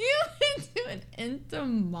went to an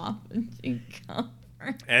entomophagy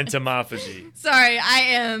conference. Entomophagy. Sorry, I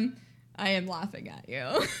am laughing at you.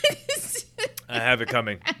 I have it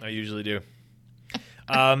coming. I usually do.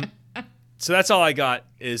 So that's all I got.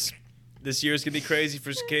 Is this year's gonna be crazy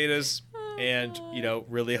for cicadas, and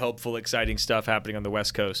really hopeful, exciting stuff happening on the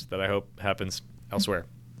West Coast that I hope happens elsewhere.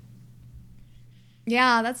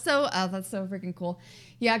 Yeah, that's so freaking cool.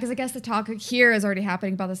 Yeah, because I guess the talk here is already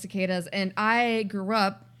happening about the cicadas, and I grew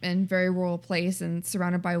up in a very rural place and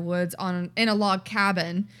surrounded by woods in a log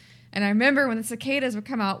cabin. And I remember when the cicadas would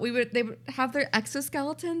come out, they would have their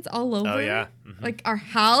exoskeletons all over, like our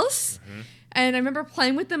house. Mm-hmm. And I remember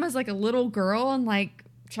playing with them as like a little girl and like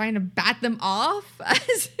trying to bat them off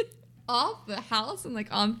off the house and like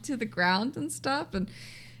onto the ground and stuff and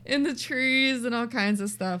in the trees and all kinds of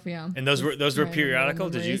stuff. Yeah. And those were periodical.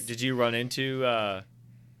 Did you run into?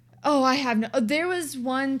 Oh, I have no. There was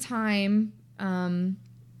one time.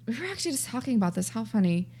 We were actually just talking about this. How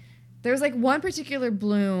funny. There was like one particular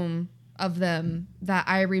bloom of them that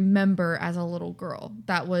I remember as a little girl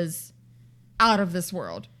that was out of this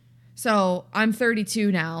world. So I'm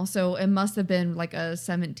 32 now, so it must have been like a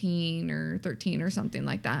 17 or 13 or something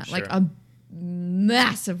like that. Sure. Like a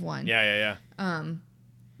massive one. Yeah.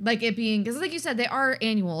 Like it being, because like you said, they are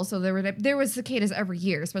annual, so there was cicadas every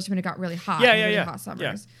year, especially when it got really hot. Really hot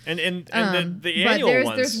summers. Yeah. And the annual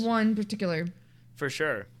ones. There's one particular. For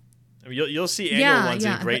sure. I mean, you'll see annual ones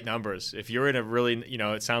in great numbers. If you're in a really,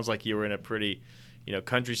 it sounds like you were in a pretty,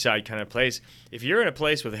 countryside kind of place. If you're in a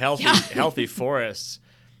place with healthy forests,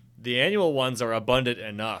 the annual ones are abundant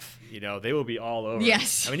enough. They will be all over.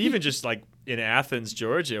 Yes. I mean, even just like in Athens,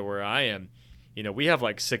 Georgia, where I am, we have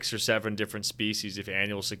like 6 or 7 different species of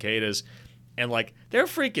annual cicadas, and like they're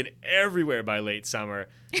freaking everywhere by late summer,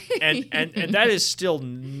 and that is still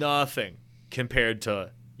nothing compared to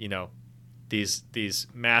these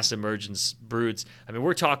mass emergence broods. I mean,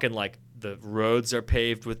 we're talking like the roads are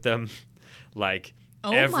paved with them, like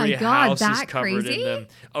Oh Every my God, house is that covered crazy? in them.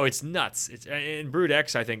 Oh, it's nuts. It's and Brood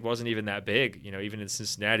X, I think, wasn't even that big. Even in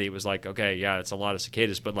Cincinnati, it was like, okay, yeah, it's a lot of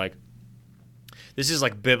cicadas, but like, this is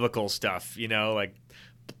like biblical stuff, like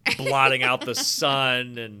blotting out the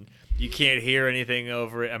sun, and you can't hear anything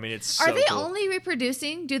over it. I mean, it's so Are they cool. only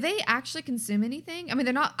reproducing? Do they actually consume anything? I mean,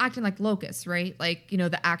 they're not acting like locusts, right? Like,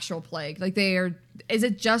 the actual plague. Like, is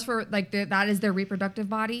it just for, like, that is their reproductive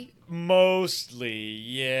body? Mostly,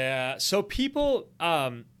 yeah. So people,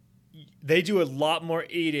 they do a lot more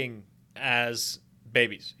eating as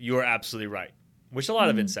babies. You are absolutely right, which a lot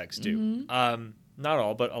of insects do. Mm-hmm. Not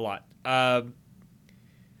all, but a lot.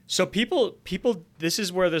 So people, this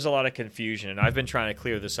is where there's a lot of confusion, and I've been trying to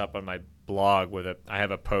clear this up on my blog I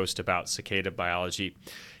have a post about cicada biology,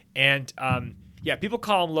 and people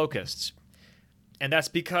call them locusts, and that's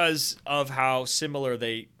because of how similar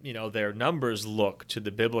their numbers look to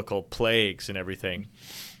the biblical plagues and everything.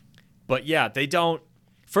 But yeah, they don't.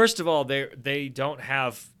 First of all, they don't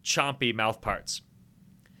have chompy mouth parts,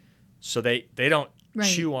 so they don't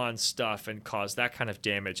chew on stuff and cause that kind of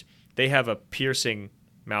damage. They have a piercing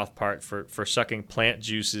mouth part for sucking plant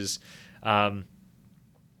juices. And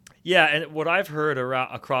what I've heard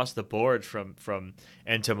across the board from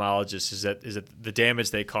entomologists is that the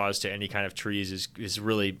damage they cause to any kind of trees is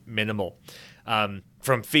really minimal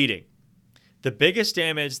from feeding. The biggest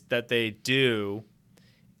damage that they do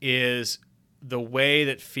is the way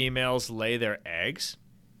that females lay their eggs.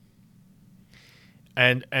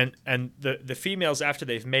 And the females, after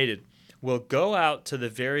they've mated, will go out to the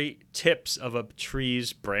very tips of a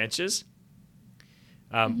tree's branches,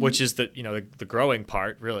 which is the growing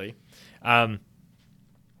part, really. And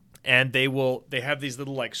they have these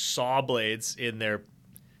little like saw blades in their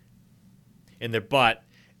butt,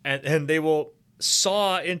 and they will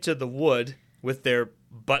saw into the wood with their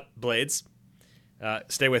butt blades.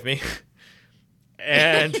 Stay with me.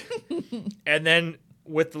 And then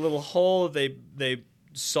with the little hole they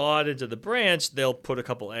saw it into the branch, they'll put a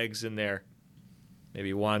couple eggs in there,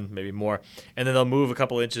 maybe one, maybe more, and then they'll move a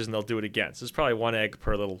couple inches and they'll do it again. So it's probably one egg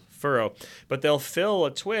per little furrow, but they'll fill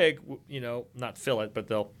a twig, not fill it, but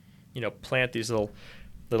they'll, plant these little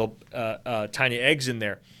tiny eggs in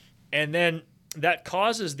there, and then that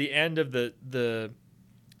causes the end of the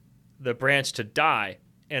branch to die,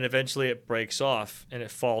 and eventually it breaks off and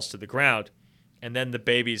it falls to the ground, and then the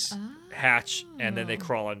babies hatch and then they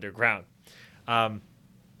crawl underground.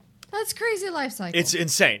 That's crazy life cycle. It's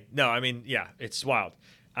insane. No, I mean, yeah, it's wild.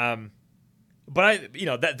 But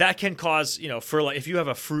that can cause, for like if you have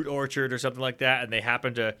a fruit orchard or something like that, and they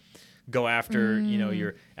happen to go after,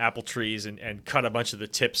 your apple trees and cut a bunch of the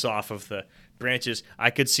tips off of the branches, I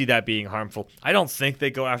could see that being harmful. I don't think they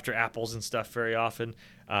go after apples and stuff very often.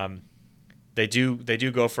 They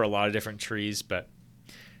do go for a lot of different trees, but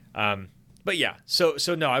yeah. So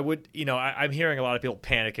no, I would, I'm hearing a lot of people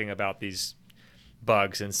panicking about these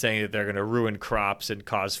bugs and saying that they're going to ruin crops and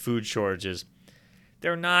cause food shortages.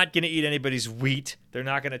 They're not going to eat anybody's wheat. They're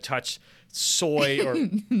not going to touch soy or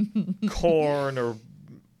corn or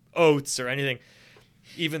oats or anything.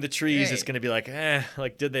 Even the trees, right. It's going to be like,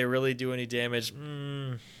 did they really do any damage?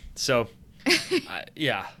 So,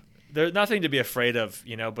 yeah, there's nothing to be afraid of,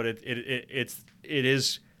 but it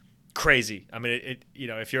is crazy. I mean,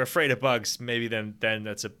 if you're afraid of bugs, maybe then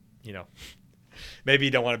that's a, maybe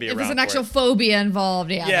you don't want to be around. If there's an actual phobia involved,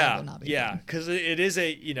 that would not be fun. Because it is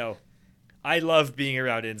I love being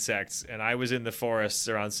around insects, and I was in the forests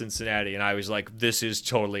around Cincinnati, and I was like, this is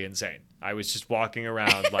totally insane. I was just walking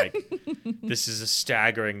around like, this is a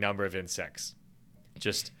staggering number of insects,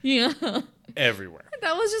 just everywhere.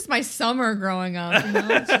 That was just my summer growing up.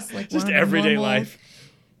 It's just like just everyday life.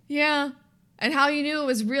 Yeah, and how you knew it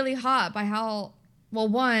was really hot by how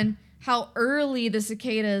early the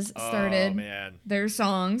cicadas started their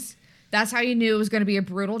songs. That's how you knew it was going to be a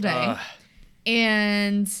brutal day.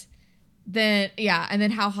 And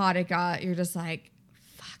then how hot it got. You're just like,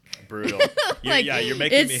 fuck. Brutal. You're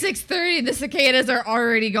making me. It's 6:30. The cicadas are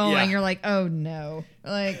already going. Yeah. You're like, oh no.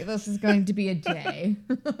 Like, this is going to be a day.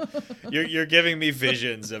 You're giving me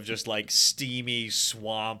visions of just like steamy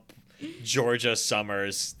swamp Georgia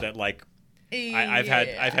summers that like I've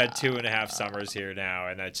had 2.5 summers here now,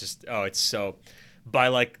 and I just it's so by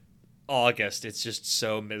like August it's just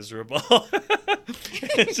so miserable.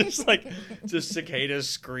 It's just cicadas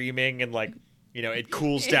screaming, and like it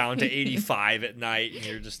cools down to 85 at night, and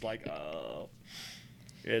you're just like, oh,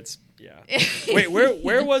 it's Wait,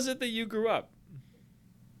 where was it that you grew up?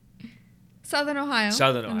 Southern Ohio.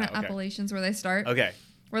 In the Appalachians where they start. Okay.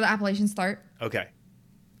 Where the Appalachians start. Okay.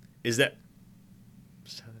 Is that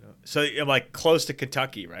so? Like close to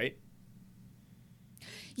Kentucky, right?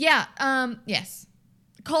 Yeah. Yes.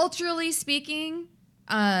 culturally speaking,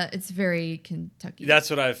 it's very Kentucky. That's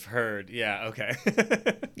what I've heard. Yeah. Okay.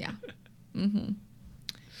 Yeah. Mm-hmm.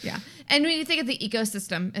 Yeah. And when you think of the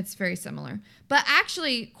ecosystem, it's very similar. But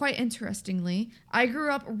actually, quite interestingly, I grew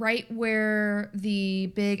up right where the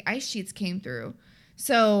big ice sheets came through.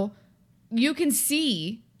 So you can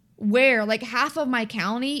see where, like, half of my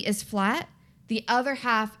county is flat. The other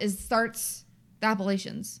half starts the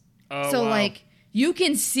Appalachians. Oh, so, wow. like, you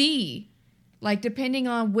can see, like, depending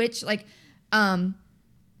on which, like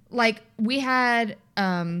we had,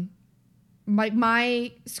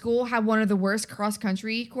 my school had one of the worst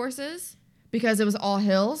cross-country courses because it was all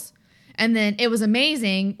hills. And then it was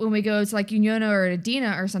amazing when we go to, like, Uniona or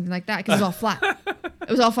Adina or something like that because it was all flat. It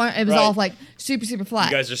was all fun. It was all, like, super, super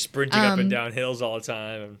flat. You guys are sprinting up and down hills all the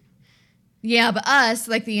time. Yeah, but us,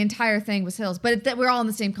 like, the entire thing was hills. But we're all in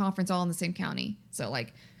the same conference, all in the same county. So,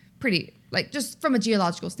 like, pretty, like, just from a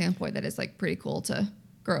geological standpoint, that is, like, pretty cool to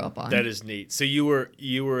grow up on. That is neat. So you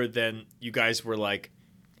guys were, like,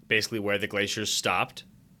 basically where the glaciers stopped?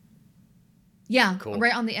 Yeah, cool.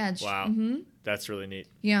 Right on the edge. Wow. Mm-hmm. That's really neat.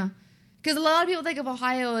 Yeah. Because a lot of people think of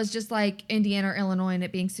Ohio as just, like, Indiana or Illinois and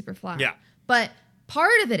it being super flat. Yeah. But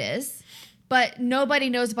part of it is, but nobody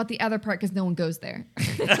knows about the other part because no one goes there.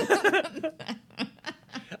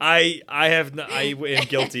 I am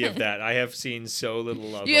guilty of that. I have seen so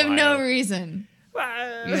little of You have Ohio. no reason.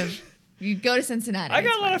 You go to Cincinnati. I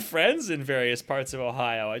got a lot of friends in various parts of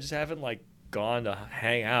Ohio. I just haven't, like, gone to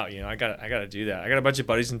hang out. You know, I got to do that. I got a bunch of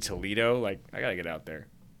buddies in Toledo. Like, I got to get out there.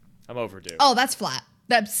 I'm overdue. Oh, that's flat.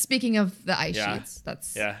 That's speaking of the ice sheets.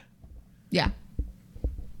 That's yeah.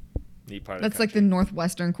 Neat part of That's the like the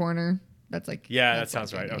northwestern corner. That's like that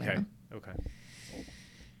sounds right. Okay.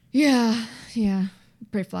 Yeah.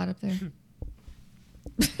 Pretty flat up there.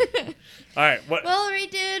 All right. What? Well, all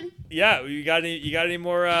right, dude. Yeah. You got any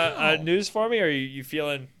more news for me? Or are you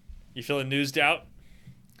feeling newsed out?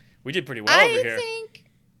 We did pretty well over here. I think.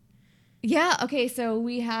 Yeah. Okay. So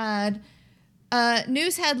we had a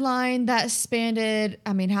news headline that spanned,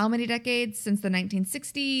 how many decades? Since the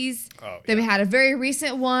 1960s. Oh, Then we had a very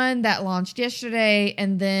recent one that launched yesterday,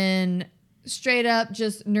 and then straight up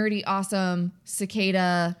just nerdy, awesome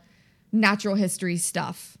Cicada natural history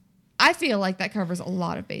stuff. I feel like that covers a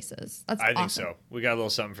lot of bases. That's awesome. I think so. We got a little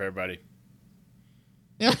something for everybody.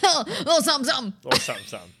 A little something, something. A little something,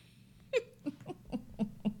 something.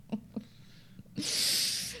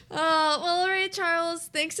 Well, all right, Charles.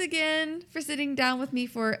 Thanks again for sitting down with me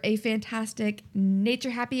for a fantastic Nature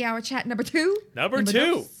Happy Hour chat number 2. Number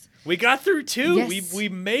 2. We got through 2. Yes. We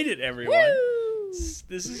made it, everyone. Woo!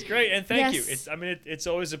 This is great, and thank you. It's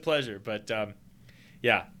always a pleasure. But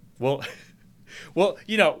yeah, we'll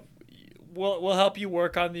help you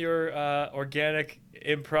work on your organic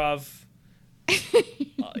improv.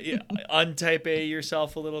 Untype A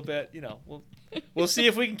yourself a little bit. You know, we'll see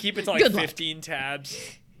if we can keep it to like 15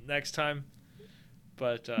 tabs next time.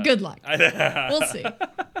 But good luck. We'll see.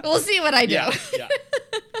 We'll see what I do. Yeah.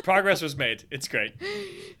 Progress was made. It's great.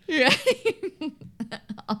 Yeah.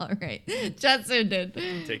 All right. Chat soon, dude.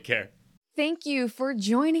 Take care. Thank you for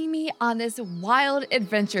joining me on this wild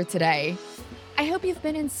adventure today. I hope you've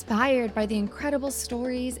been inspired by the incredible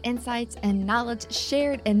stories, insights, and knowledge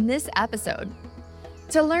shared in this episode.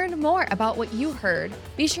 To learn more about what you heard,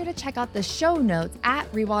 be sure to check out the show notes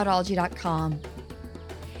at rewildology.com.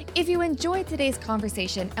 If you enjoyed today's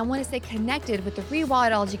conversation and want to stay connected with the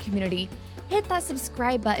Rewildology community, hit that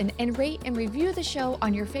subscribe button and rate and review the show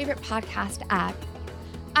on your favorite podcast app.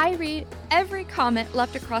 I read every comment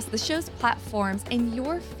left across the show's platforms, and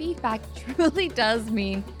your feedback truly does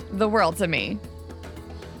mean the world to me.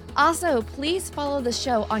 Also, please follow the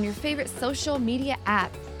show on your favorite social media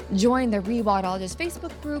app, join the Rewildologist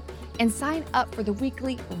Facebook group, and sign up for the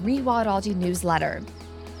weekly Rewildology newsletter.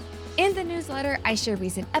 In the newsletter, I share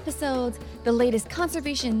recent episodes, the latest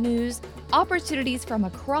conservation news, opportunities from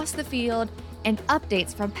across the field, and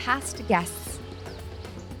updates from past guests.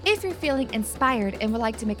 If you're feeling inspired and would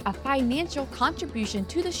like to make a financial contribution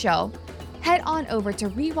to the show, head on over to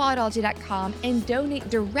rewildology.com and donate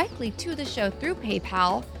directly to the show through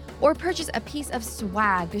PayPal, or purchase a piece of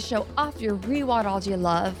swag to show off your Rewildology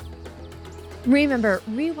love. Remember,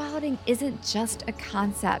 rewilding isn't just a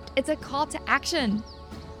concept, it's a call to action.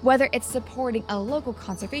 Whether it's supporting a local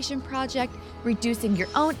conservation project, reducing your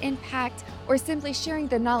own impact, or simply sharing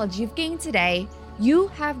the knowledge you've gained today, you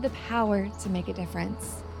have the power to make a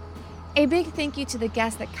difference. A big thank you to the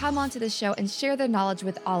guests that come onto the show and share their knowledge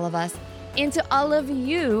with all of us, and to all of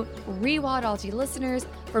you Rewildology listeners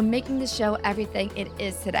for making the show everything it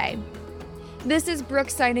is today. This is Brooke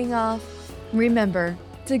signing off. Remember,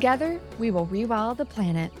 together we will rewild the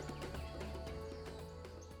planet.